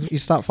friends? Because you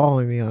stopped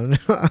following me on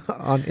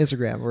on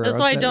Instagram. Or That's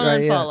why I don't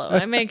unfollow.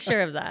 I make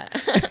sure of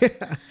that.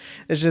 Yeah.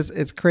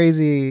 It's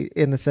crazy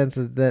in the sense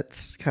that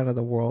that's kind of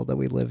the world that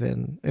we live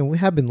in and we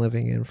have been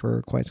living in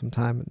for quite some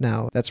time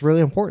now. That's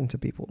really important to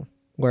people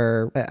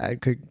where I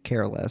could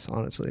care less,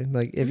 honestly.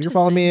 Like if you're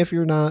following me, if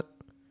you're not,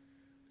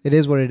 it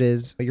is what it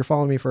is. You're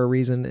following me for a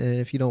reason, and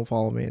if you don't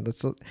follow me,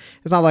 it's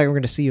not like I'm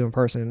going to see you in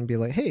person and be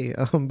like, hey,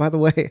 by the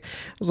way, I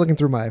was looking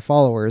through my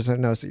followers and I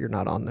noticed that you're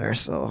not on there,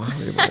 so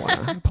you might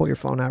want to pull your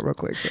phone out real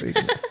quick so you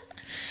can...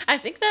 I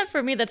think that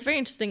for me, that's very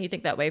interesting you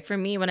think that way. For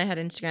me, when I had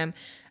Instagram,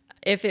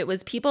 if it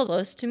was people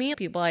close to me,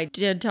 people I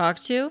did talk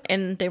to,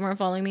 and they weren't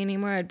following me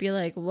anymore, I'd be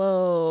like,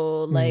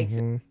 whoa, like,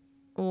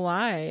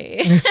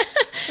 why?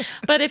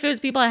 But if it was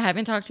people I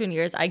haven't talked to in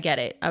years, I get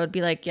it. I would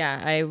be like,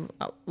 yeah, I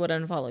would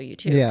unfollow you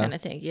too, kind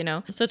of thing, you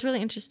know? So it's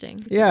really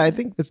interesting. Yeah, I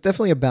think it's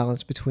definitely a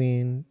balance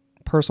between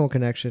personal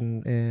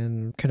connection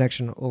and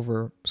connection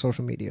over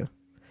social media.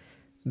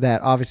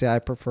 That obviously I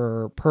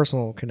prefer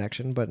personal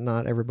connection, but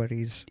not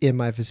everybody's in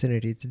my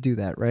vicinity to do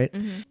that, right?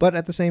 But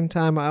at the same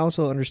time, I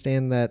also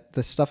understand that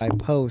the stuff I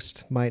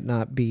post might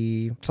not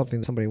be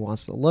something somebody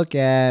wants to look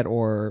at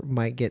or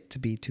might get to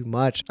be too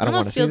much. I don't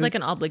want to see feels like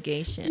an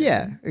obligation.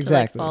 Yeah,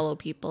 exactly. To like follow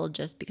people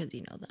just because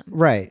you know them.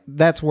 Right.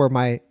 That's where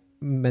my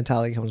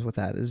mentality comes with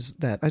that, is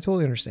that I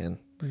totally understand.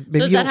 So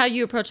is that how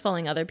you approach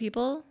following other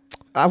people?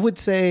 I would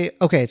say,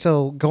 okay,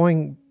 so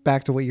going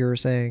back to what you were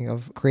saying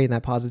of creating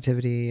that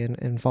positivity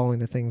and following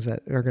the things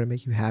that are going to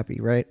make you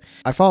happy, right?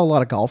 I follow a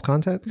lot of golf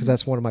content because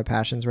that's one of my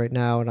passions right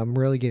now, and I'm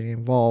really getting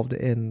involved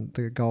in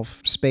the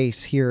golf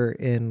space here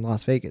in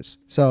Las Vegas.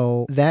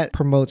 So that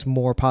promotes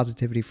more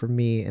positivity for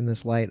me in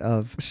this light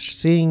of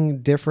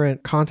seeing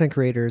different content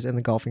creators in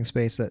the golfing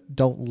space that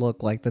don't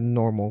look like the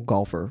normal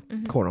golfer,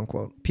 quote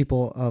unquote.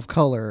 People of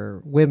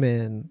color,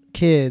 women,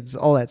 kids,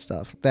 all that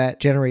stuff. That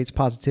generates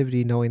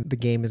positivity knowing the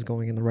game is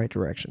going in the right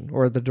direction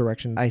or the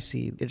direction I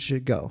see it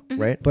should go,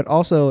 right? But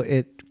also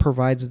it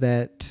provides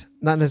that,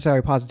 not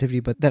necessarily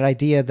positivity, but that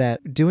idea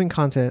that doing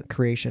content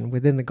creation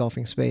within the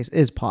golfing space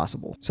is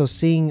possible. So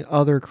seeing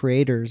other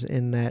creators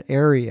in that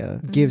area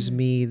gives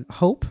me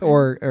hope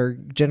or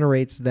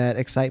generates that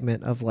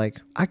excitement of like,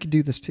 I could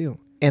do this too.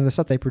 And the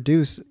stuff they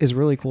produce is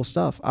really cool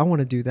stuff. I want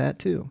to do that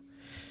too.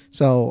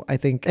 So I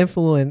think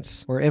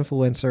influence or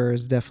influencer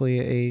is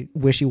definitely a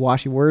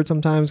wishy-washy word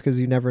sometimes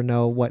because you never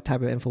know what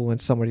type of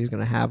influence somebody's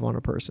going to have on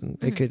a person.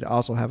 It could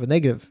also have a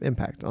negative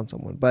impact on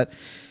someone. But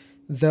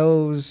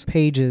those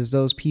pages,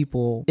 those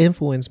people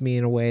influence me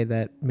in a way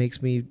that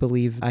makes me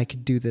believe I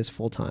could do this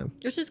full time.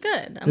 Which is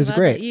good. I'm It's glad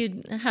great. that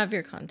you have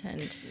your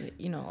content,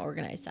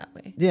 organized that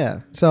way. Yeah.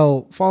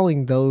 So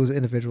following those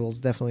individuals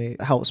definitely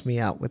helps me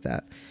out with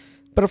that.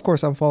 But of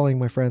course, I'm following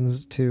my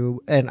friends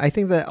too. And I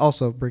think that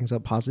also brings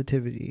up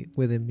positivity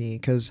within me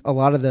because a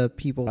lot of the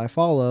people I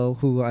follow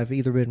who I've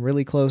either been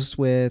really close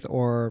with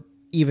or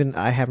even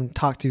I haven't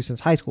talked to since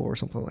high school or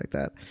something like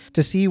that,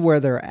 to see where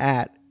they're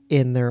at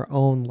in their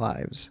own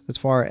lives, as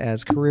far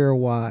as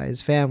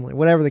career-wise, family,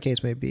 whatever the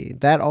case may be.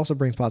 That also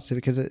brings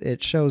positivity because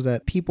it shows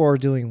that people are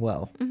doing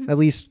well. At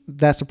least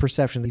that's the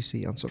perception that you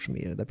see on social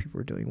media, that people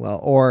are doing well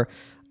or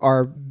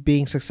are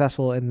being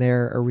successful in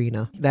their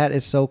arena. That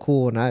is so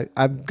cool. And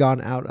I've gone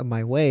out of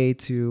my way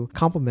to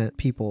compliment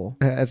people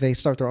if they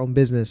start their own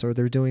business or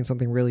they're doing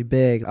something really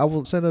big. I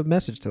will send a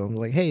message to them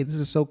like, hey, this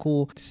is so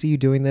cool to see you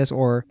doing this,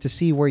 or to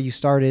see where you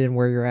started and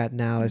where you're at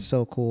now is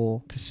so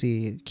cool to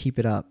see. Keep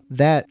it up.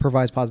 That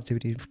provides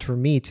positivity for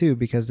me too,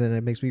 because then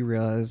it makes me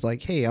realize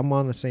like, hey, I'm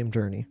on the same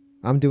journey.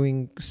 I'm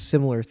doing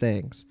similar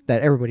things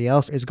that everybody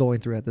else is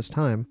going through at this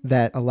time.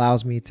 That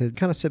allows me to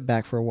kind of sit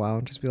back for a while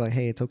and just be like,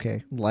 hey, it's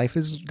okay. Life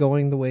is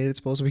going the way it's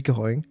supposed to be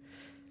going.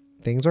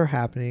 Things are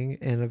happening,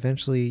 and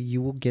eventually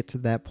you will get to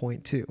that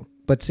point too.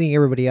 But seeing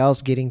everybody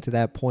else getting to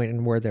that point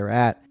and where they're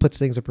at puts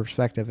things in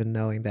perspective, and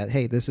knowing that,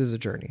 hey, this is a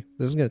journey.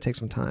 This is going to take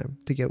some time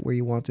to get where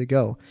you want to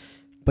go,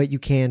 but you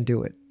can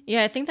do it.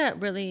 Yeah, I think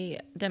that really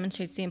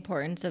demonstrates the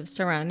importance of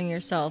surrounding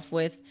yourself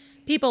with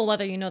people,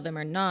 whether you know them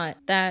or not,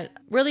 that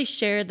really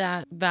share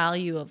that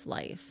value of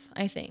life,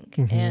 I think.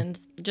 And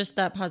just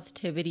that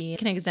positivity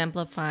can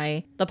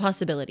exemplify the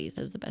possibilities,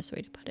 is the best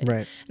way to put it.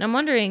 Right. And I'm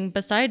wondering,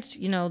 besides,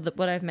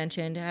 what I've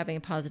mentioned, having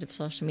a positive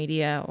social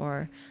media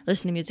or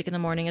listening to music in the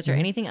morning, is there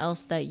anything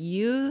else that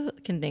you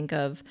can think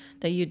of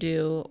that you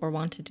do or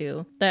want to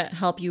do that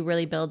help you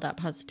really build that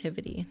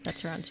positivity that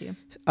surrounds you?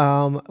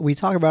 We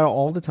talk about it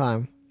all the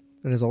time.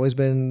 It has always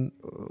been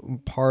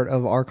part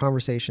of our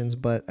conversations,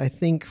 but I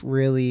think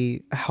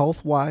really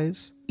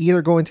health-wise,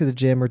 either going to the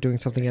gym or doing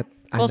something at...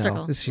 Full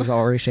circle. She's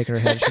already shaking her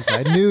head. She's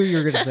like, I knew you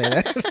were going to say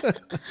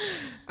that.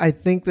 I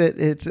think that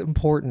it's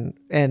important,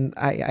 and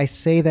I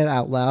say that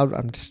out loud.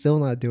 I'm still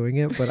not doing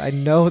it, but I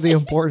know the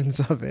importance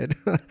of it.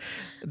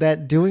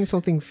 That doing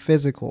something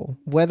physical,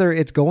 whether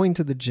it's going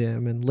to the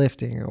gym and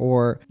lifting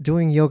or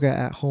doing yoga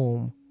at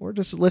home or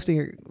just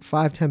lifting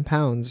 5-10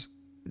 pounds,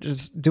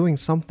 just doing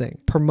something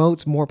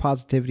promotes more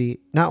positivity,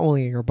 not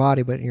only in your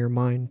body, but in your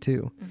mind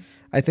too.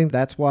 I think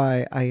that's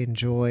why I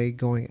enjoy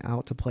going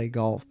out to play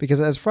golf,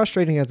 because as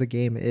frustrating as the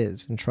game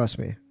is, and trust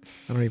me,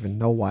 I don't even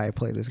know why I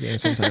play this game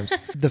sometimes.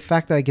 The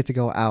fact that I get to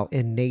go out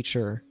in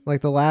nature,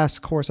 like the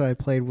last course I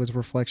played was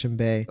Reflection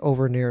Bay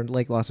over near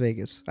Lake Las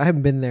Vegas. I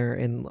haven't been there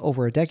in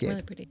over a decade.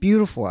 Really pretty.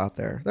 Beautiful out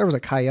there. There was a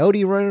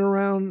coyote running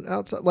around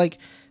outside. Like,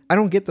 I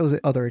don't get those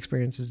other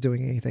experiences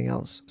doing anything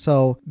else.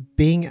 So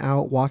being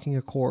out, walking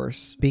a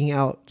course, being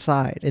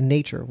outside in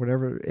nature,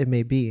 whatever it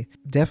may be,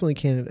 definitely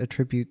can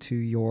attribute to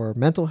your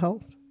mental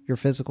health, your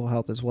physical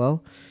health as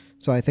well.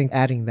 So I think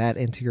adding that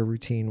into your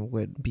routine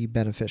would be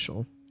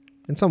beneficial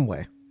in some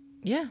way.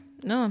 Yeah,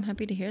 no, I'm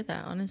happy to hear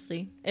that,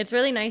 honestly. It's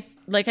really nice.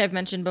 Like I've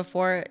mentioned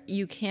before,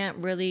 you can't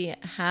really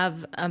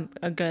have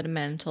a good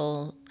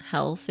mental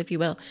health, if you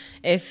will,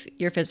 if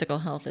your physical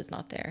health is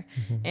not there.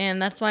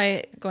 And that's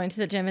why going to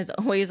the gym is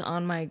always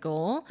on my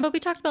goal. But we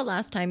talked about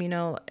last time,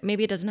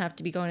 maybe it doesn't have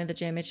to be going to the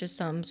gym. It's just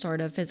some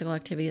sort of physical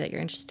activity that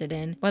you're interested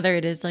in, whether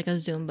it is like a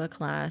Zumba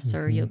class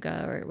or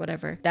yoga or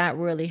whatever. That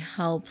really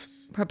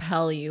helps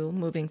propel you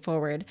moving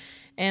forward.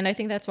 And I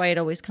think that's why it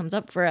always comes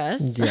up for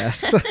us.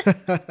 Yes.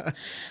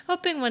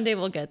 Hoping one day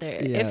we'll get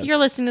there. Yes. If you're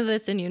listening to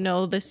this and you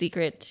know the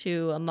secret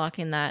to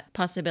unlocking that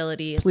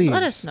possibility, Please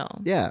let us know.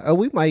 Yeah.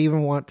 We might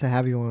even want to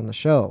have you on the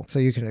show so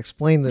you can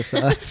explain this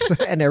to us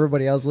and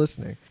everybody else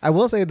listening. I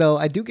will say though,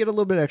 I do get a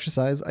little bit of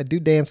exercise. I do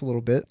dance a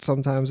little bit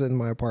sometimes in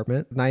my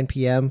apartment. 9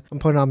 p.m. I'm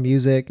putting on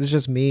music. It's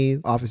just me.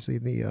 Obviously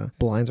the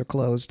blinds are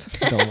closed.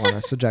 I don't want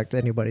to subject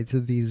anybody to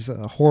these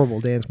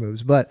horrible dance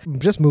moves, but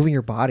just moving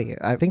your body.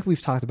 I think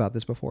we've talked about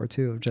this before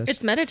too.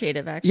 It's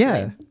meditative, actually.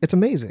 Yeah, it's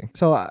amazing.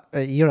 So,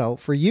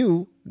 for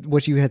you,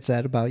 what you had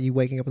said about you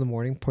waking up in the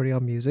morning, putting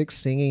on music,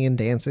 singing and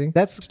dancing,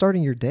 that's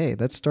starting your day.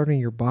 That's starting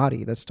your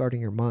body. That's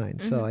starting your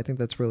mind. So I think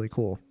that's really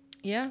cool.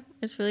 Yeah,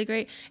 it's really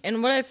great.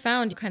 And what I've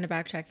found, kind of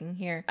backtracking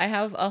here, I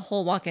have a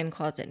whole walk-in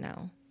closet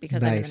now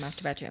because I'm in the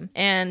master bedroom.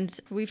 And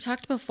we've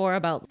talked before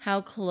about how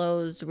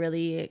clothes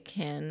really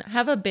can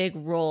have a big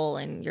role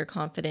in your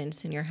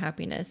confidence and your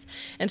happiness.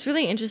 And it's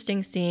really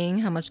interesting seeing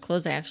how much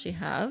clothes I actually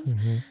have.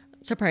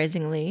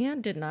 Surprisingly, I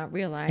did not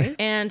realize.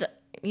 And,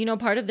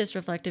 part of this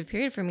reflective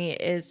period for me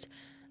is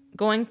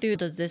going through,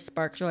 does this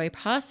spark joy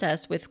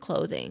process with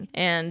clothing?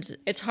 And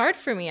it's hard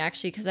for me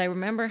actually, because I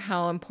remember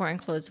how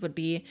important clothes would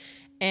be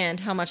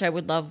and how much I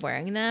would love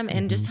wearing them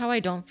and just how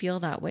I don't feel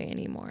that way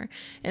anymore.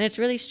 And it's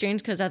really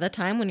strange because at the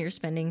time when you're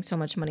spending so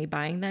much money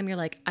buying them, you're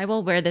like, I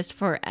will wear this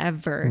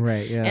forever.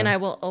 Right, yeah. And I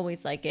will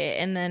always like it.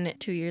 And then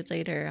 2 years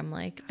later, I'm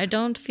like, I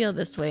don't feel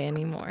this way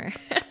anymore.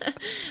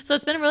 So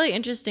it's been really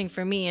interesting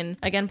for me. And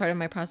again, part of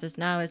my process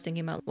now is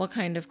thinking about what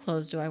kind of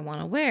clothes do I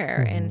want to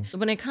wear? And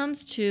when it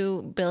comes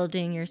to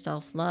building your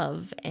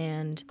self-love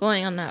and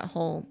going on that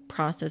whole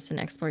process and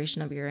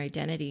exploration of your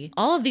identity,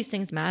 all of these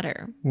things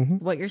matter.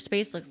 What your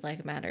space looks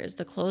like matters.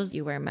 The clothes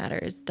you wear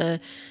matters. The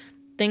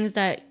things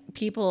that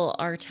people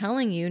are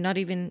telling you, not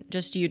even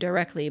just you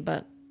directly,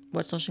 but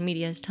what social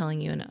media is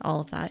telling you and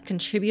all of that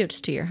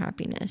contributes to your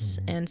happiness.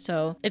 And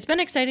so it's been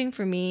exciting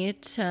for me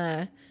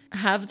to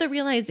have the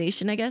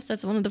realization, I guess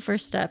that's one of the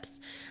first steps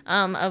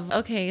of,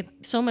 okay,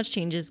 so much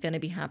change is going to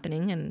be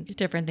happening and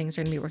different things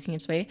are going to be working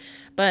its way.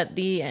 But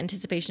the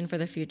anticipation for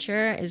the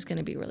future is going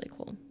to be really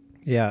cool.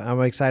 Yeah, I'm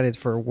excited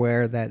for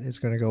where that is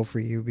going to go for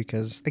you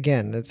because,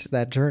 again, it's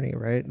that journey,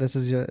 right? This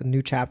is a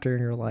new chapter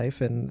in your life,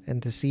 and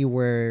to see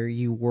where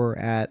you were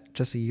at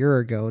just a year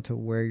ago to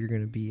where you're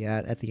going to be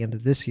at the end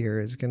of this year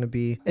is going to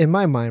be, in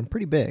my mind,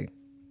 pretty big.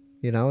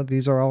 You know,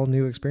 these are all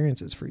new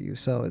experiences for you.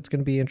 So it's going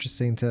to be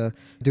interesting to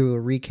do a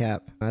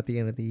recap at the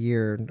end of the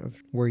year of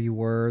where you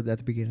were at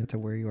the beginning to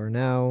where you are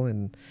now.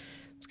 And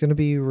it's going to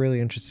be really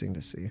interesting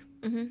to see.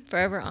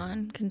 Forever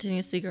on,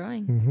 continuously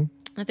growing. Mm-hmm.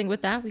 I think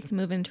with that, we can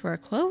move into our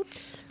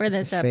quotes for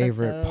this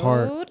Favorite episode.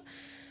 part.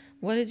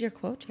 What is your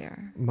quote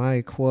here?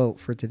 My quote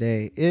for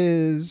today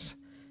is,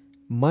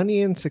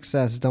 "Money and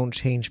success don't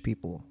change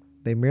people.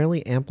 They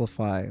merely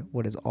amplify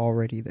what is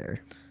already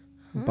there."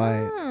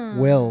 By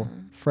Will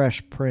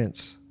Fresh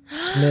Prince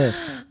Smith.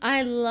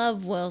 I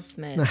love Will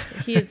Smith.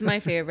 He is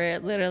my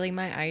favorite, literally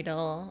my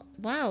idol.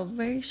 Wow,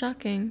 very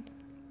shocking.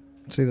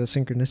 See the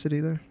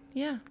synchronicity there?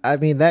 Yeah. I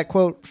mean, that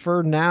quote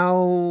for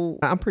now,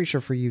 I'm pretty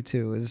sure for you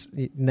too, is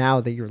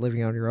now that you're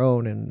living on your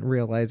own and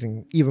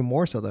realizing even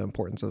more so the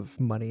importance of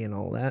money and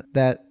all that,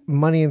 that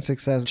money and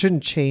success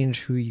shouldn't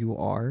change who you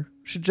are.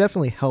 Should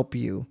definitely help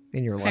you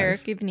in your life.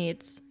 Hierarchy of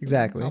needs.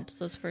 Exactly. Helps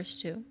those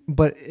first two.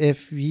 But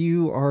if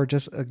you are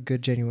just a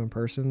good, genuine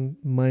person,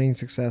 money and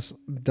success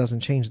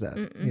doesn't change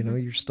that. You know,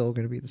 you're still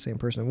going to be the same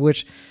person,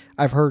 which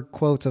I've heard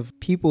quotes of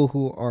people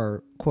who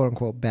are quote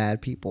unquote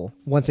bad people.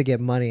 Once they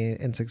get money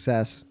and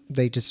success,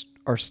 they just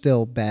are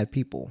still bad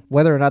people.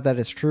 Whether or not that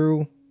is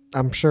true,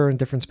 I'm sure in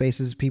different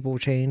spaces people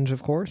change,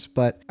 of course,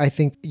 but I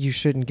think you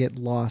shouldn't get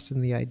lost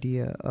in the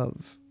idea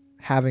of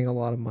having a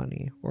lot of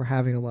money or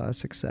having a lot of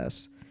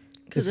success.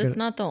 Because it's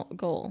not the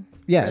goal.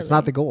 Yeah, really. It's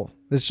not the goal.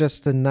 It's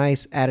just a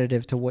nice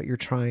additive to what you're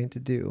trying to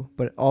do.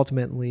 But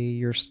ultimately,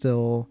 you're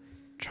still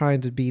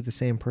trying to be the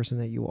same person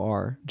that you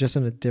are, just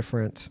in a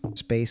different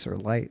space or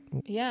light.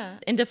 Yeah.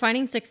 In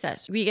defining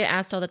success, we get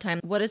asked all the time,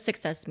 what does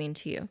success mean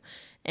to you?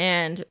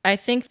 And I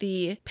think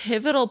the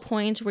pivotal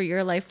point where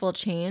your life will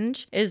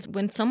change is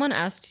when someone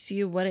asks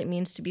you what it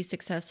means to be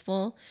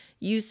successful,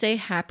 you say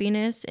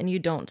happiness and you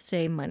don't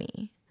say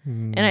money.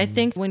 And I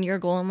think when your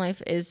goal in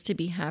life is to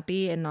be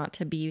happy and not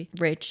to be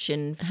rich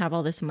and have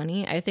all this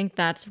money, I think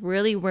that's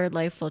really where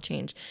life will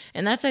change.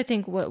 And that's, I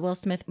think, what Will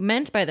Smith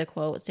meant by the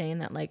quote, saying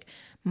that like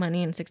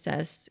money and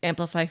success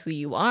amplify who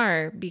you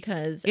are,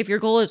 because if your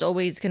goal is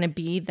always going to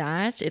be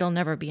that, it'll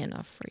never be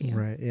enough for you.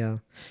 Right. Yeah.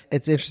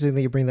 It's interesting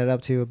that you bring that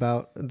up too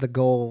about the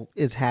goal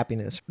is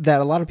happiness. That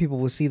a lot of people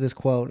will see this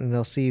quote and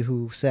they'll see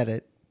who said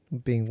it,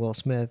 being Will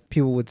Smith.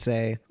 People would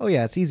say, oh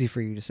yeah, it's easy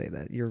for you to say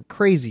that. You're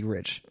crazy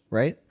rich,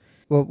 right?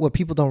 Well, what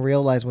people don't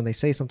realize when they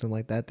say something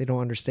like that, they don't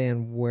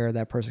understand where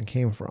that person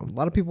came from. A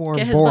lot of people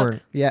aren't born.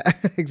 Book. Yeah,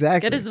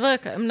 exactly. Get his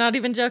book. I'm not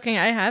even joking.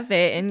 I have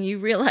it. And you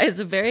realize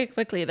very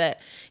quickly that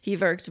he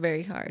worked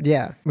very hard.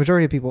 Yeah.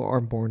 Majority of people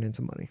aren't born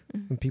into money.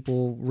 And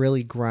people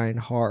really grind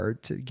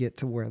hard to get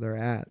to where they're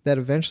at. That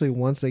eventually,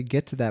 once they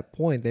get to that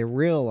point, they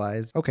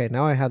realize, okay,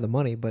 now I have the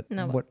money, but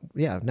now what?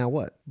 Yeah, now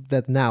what?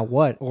 That now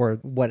what? Or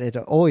what it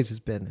always has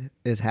been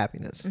is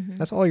happiness.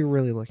 That's all you're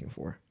really looking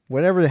for.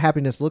 Whatever the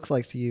happiness looks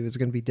like to you is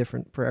going to be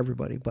different for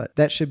everybody, but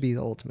that should be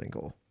the ultimate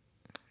goal.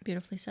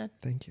 Beautifully said.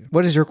 Thank you.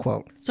 What is your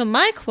quote? So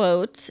my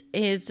quote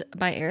is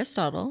by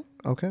Aristotle.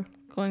 Okay.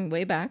 Going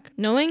way back.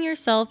 Knowing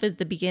yourself is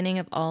the beginning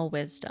of all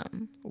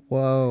wisdom.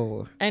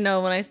 Whoa. I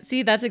know, when I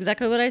see, that's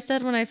exactly what I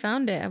said when I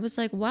found it. I was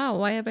like, wow,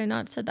 why have I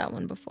not said that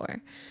one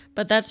before?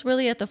 But that's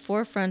really at the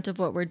forefront of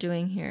what we're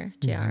doing here,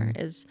 JR,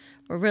 is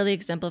we're really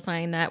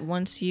exemplifying that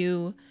once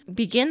you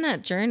begin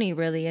that journey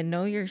really and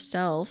know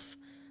yourself,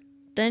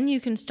 then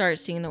you can start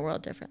seeing the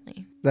world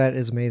differently. That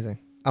is amazing.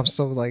 I'm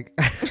still like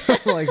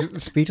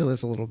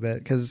speechless a little bit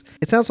because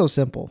it sounds so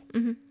simple.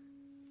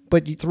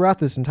 But throughout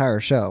this entire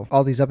show,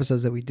 all these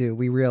episodes that we do,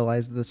 we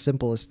realize the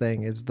simplest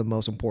thing is the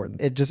most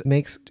important. It just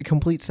makes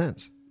complete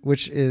sense,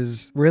 which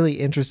is really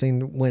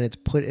interesting when it's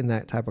put in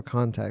that type of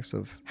context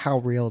of how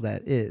real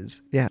that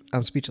is. Yeah,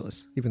 I'm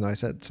speechless, even though I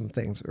said some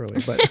things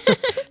earlier, but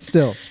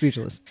still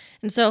speechless.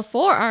 And so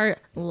for our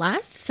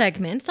last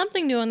segment,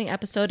 something new on the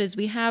episode is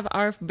we have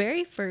our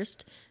very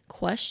first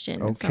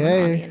question from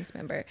an audience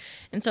member.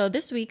 And so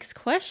this week's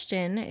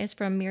question is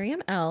from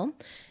Miriam L.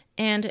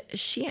 And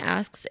she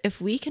asks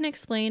if we can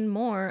explain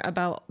more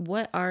about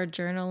what our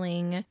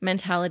journaling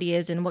mentality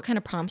is and what kind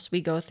of prompts we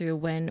go through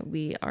when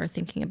we are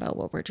thinking about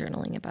what we're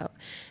journaling about.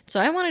 So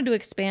I wanted to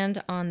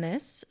expand on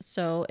this.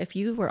 So if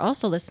you were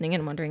also listening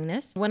and wondering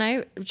this, when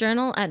I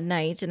journal at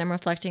night and I'm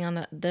reflecting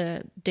on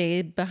the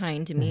day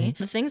behind me,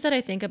 the things that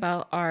I think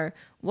about are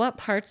what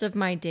parts of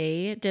my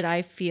day did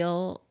I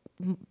feel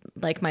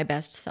like my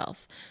best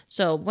self.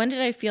 So when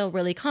did I feel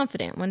really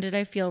confident? When did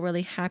I feel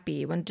really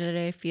happy? When did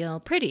I feel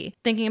pretty?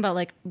 Thinking about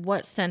like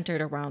what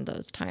centered around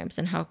those times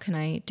and how can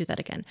I do that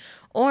again?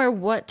 Or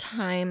what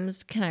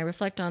times can I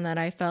reflect on that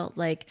I felt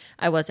like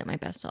I wasn't my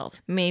best self?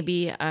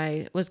 Maybe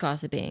I was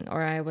gossiping,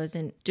 or I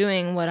wasn't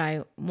doing what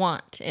I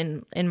want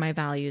in my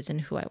values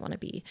and who I want to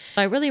be.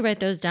 I really write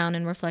those down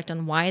and reflect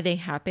on why they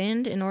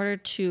happened in order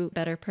to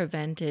better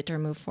prevent it or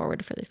move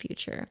forward for the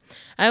future.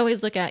 I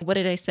always look at what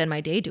did I spend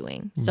my day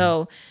doing?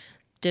 So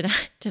did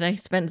I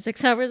spend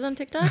 6 hours on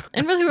TikTok?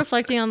 And really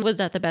reflecting on, was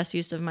that the best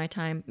use of my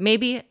time?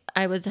 Maybe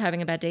I was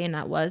having a bad day and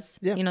that was,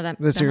 that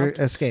was your helped.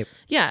 escape.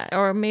 Yeah.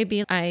 Or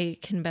maybe I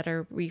can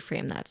better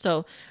reframe that.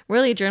 So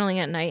really journaling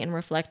at night and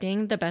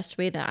reflecting, the best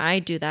way that I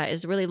do that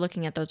is really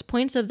looking at those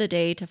points of the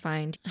day to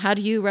find how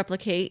do you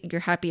replicate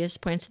your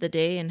happiest points of the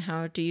day and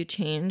how do you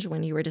change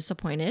when you were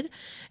disappointed?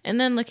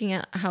 And then looking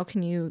at how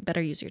can you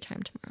better use your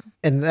time tomorrow.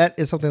 And that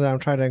is something that I'm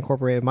trying to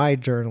incorporate in my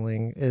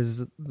journaling,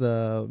 is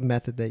the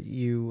method that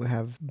you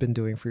have been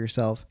doing for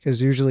yourself.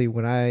 Because usually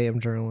when I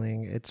am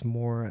journaling, it's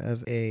more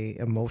of a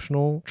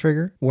emotional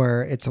trigger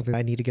where it's something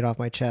I need to get off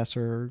my chest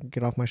or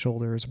get off my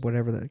shoulders,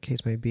 whatever the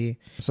case may be.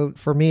 So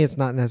for me, it's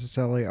not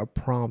necessarily a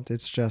prompt.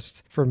 It's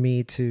just for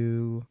me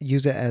to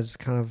use it as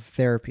kind of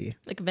therapy.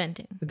 Like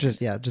venting. Just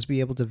be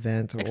able to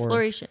vent.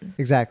 Exploration.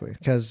 Exactly.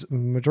 Because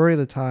majority of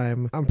the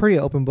time, I'm a pretty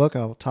open book.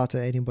 I'll talk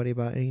to anybody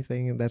about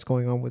anything that's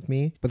going on with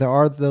me. But there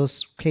are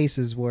those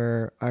cases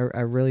where I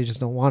really just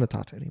don't want to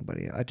talk to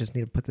anybody. I just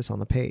need to put this on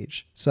the page.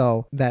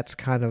 So that's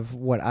kind of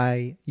what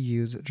I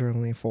use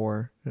journaling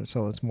for.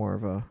 So it's more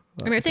of a...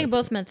 I think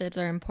both methods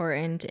are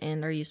important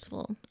and are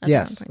useful.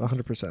 Yes,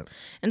 100%.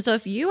 And so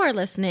if you are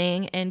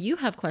listening and you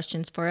have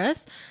questions for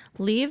us,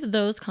 leave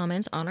those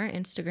comments on our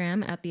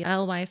Instagram at the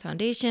LY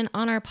Foundation,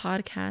 on our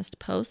podcast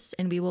posts,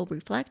 and we will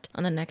reflect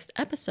on the next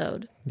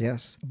episode.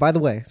 Yes. By the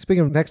way,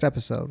 speaking of next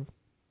episode,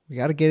 we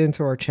got to get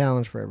into our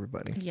challenge for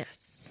everybody.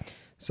 Yes.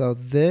 So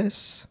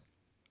this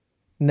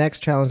next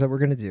challenge that we're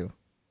going to do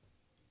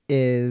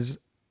is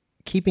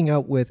keeping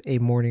up with a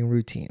morning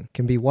routine.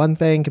 Can be one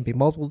thing, can be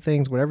multiple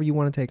things, whatever you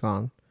want to take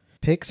on.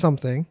 Pick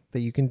something that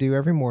you can do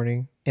every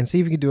morning and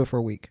see if you can do it for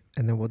a week.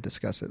 And then we'll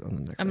discuss it on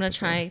the next I'm going episode. to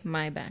try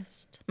my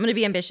best. I'm going to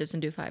be ambitious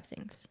and do 5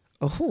 things.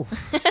 Oh,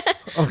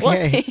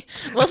 okay.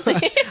 We'll see.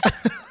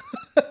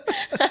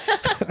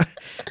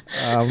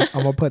 I'm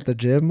going to put the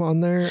gym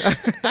on there.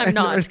 I'm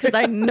not, because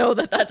I know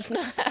that that's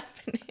not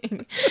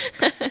happening.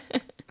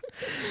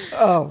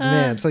 Oh,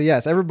 man. So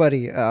yes,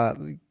 everybody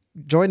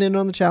join in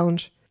on the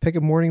challenge. Pick a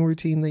morning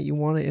routine that you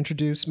want to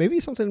introduce. Maybe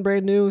something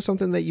brand new,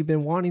 something that you've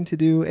been wanting to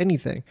do,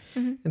 anything.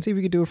 And see if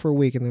we can do it for a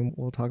week, and then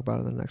we'll talk about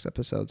it in the next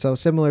episode. So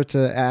similar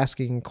to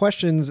asking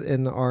questions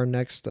in our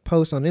next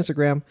post on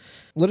Instagram,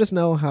 let us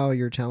know how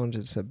your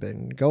challenges have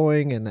been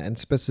going, and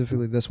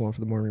specifically this one for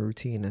the morning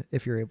routine,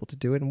 if you're able to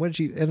do it. And what did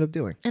you end up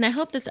doing? And I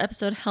hope this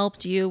episode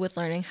helped you with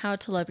learning how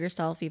to love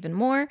yourself even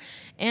more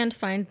and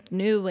find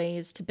new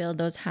ways to build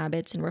those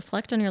habits and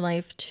reflect on your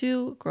life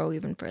to grow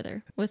even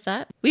further. With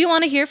that, we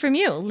want to hear from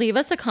you. Leave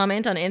us a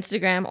comment on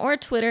Instagram or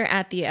Twitter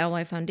at the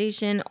LY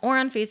Foundation, or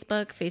on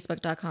Facebook,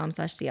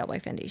 facebook.com/the LY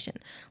Foundation.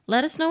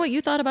 Let us know what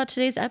you thought about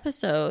today's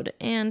episode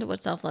and what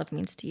self-love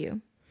means to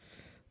you.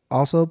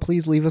 Also,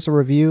 please leave us a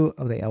review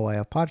of the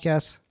LYF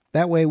podcast.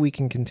 That way we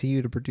can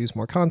continue to produce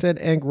more content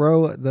and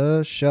grow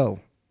the show.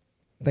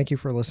 Thank you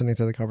for listening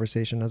to the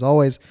conversation as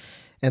always.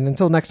 And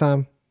until next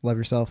time, love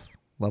yourself,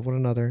 love one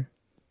another,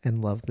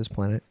 and love this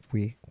planet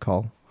we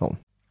call home.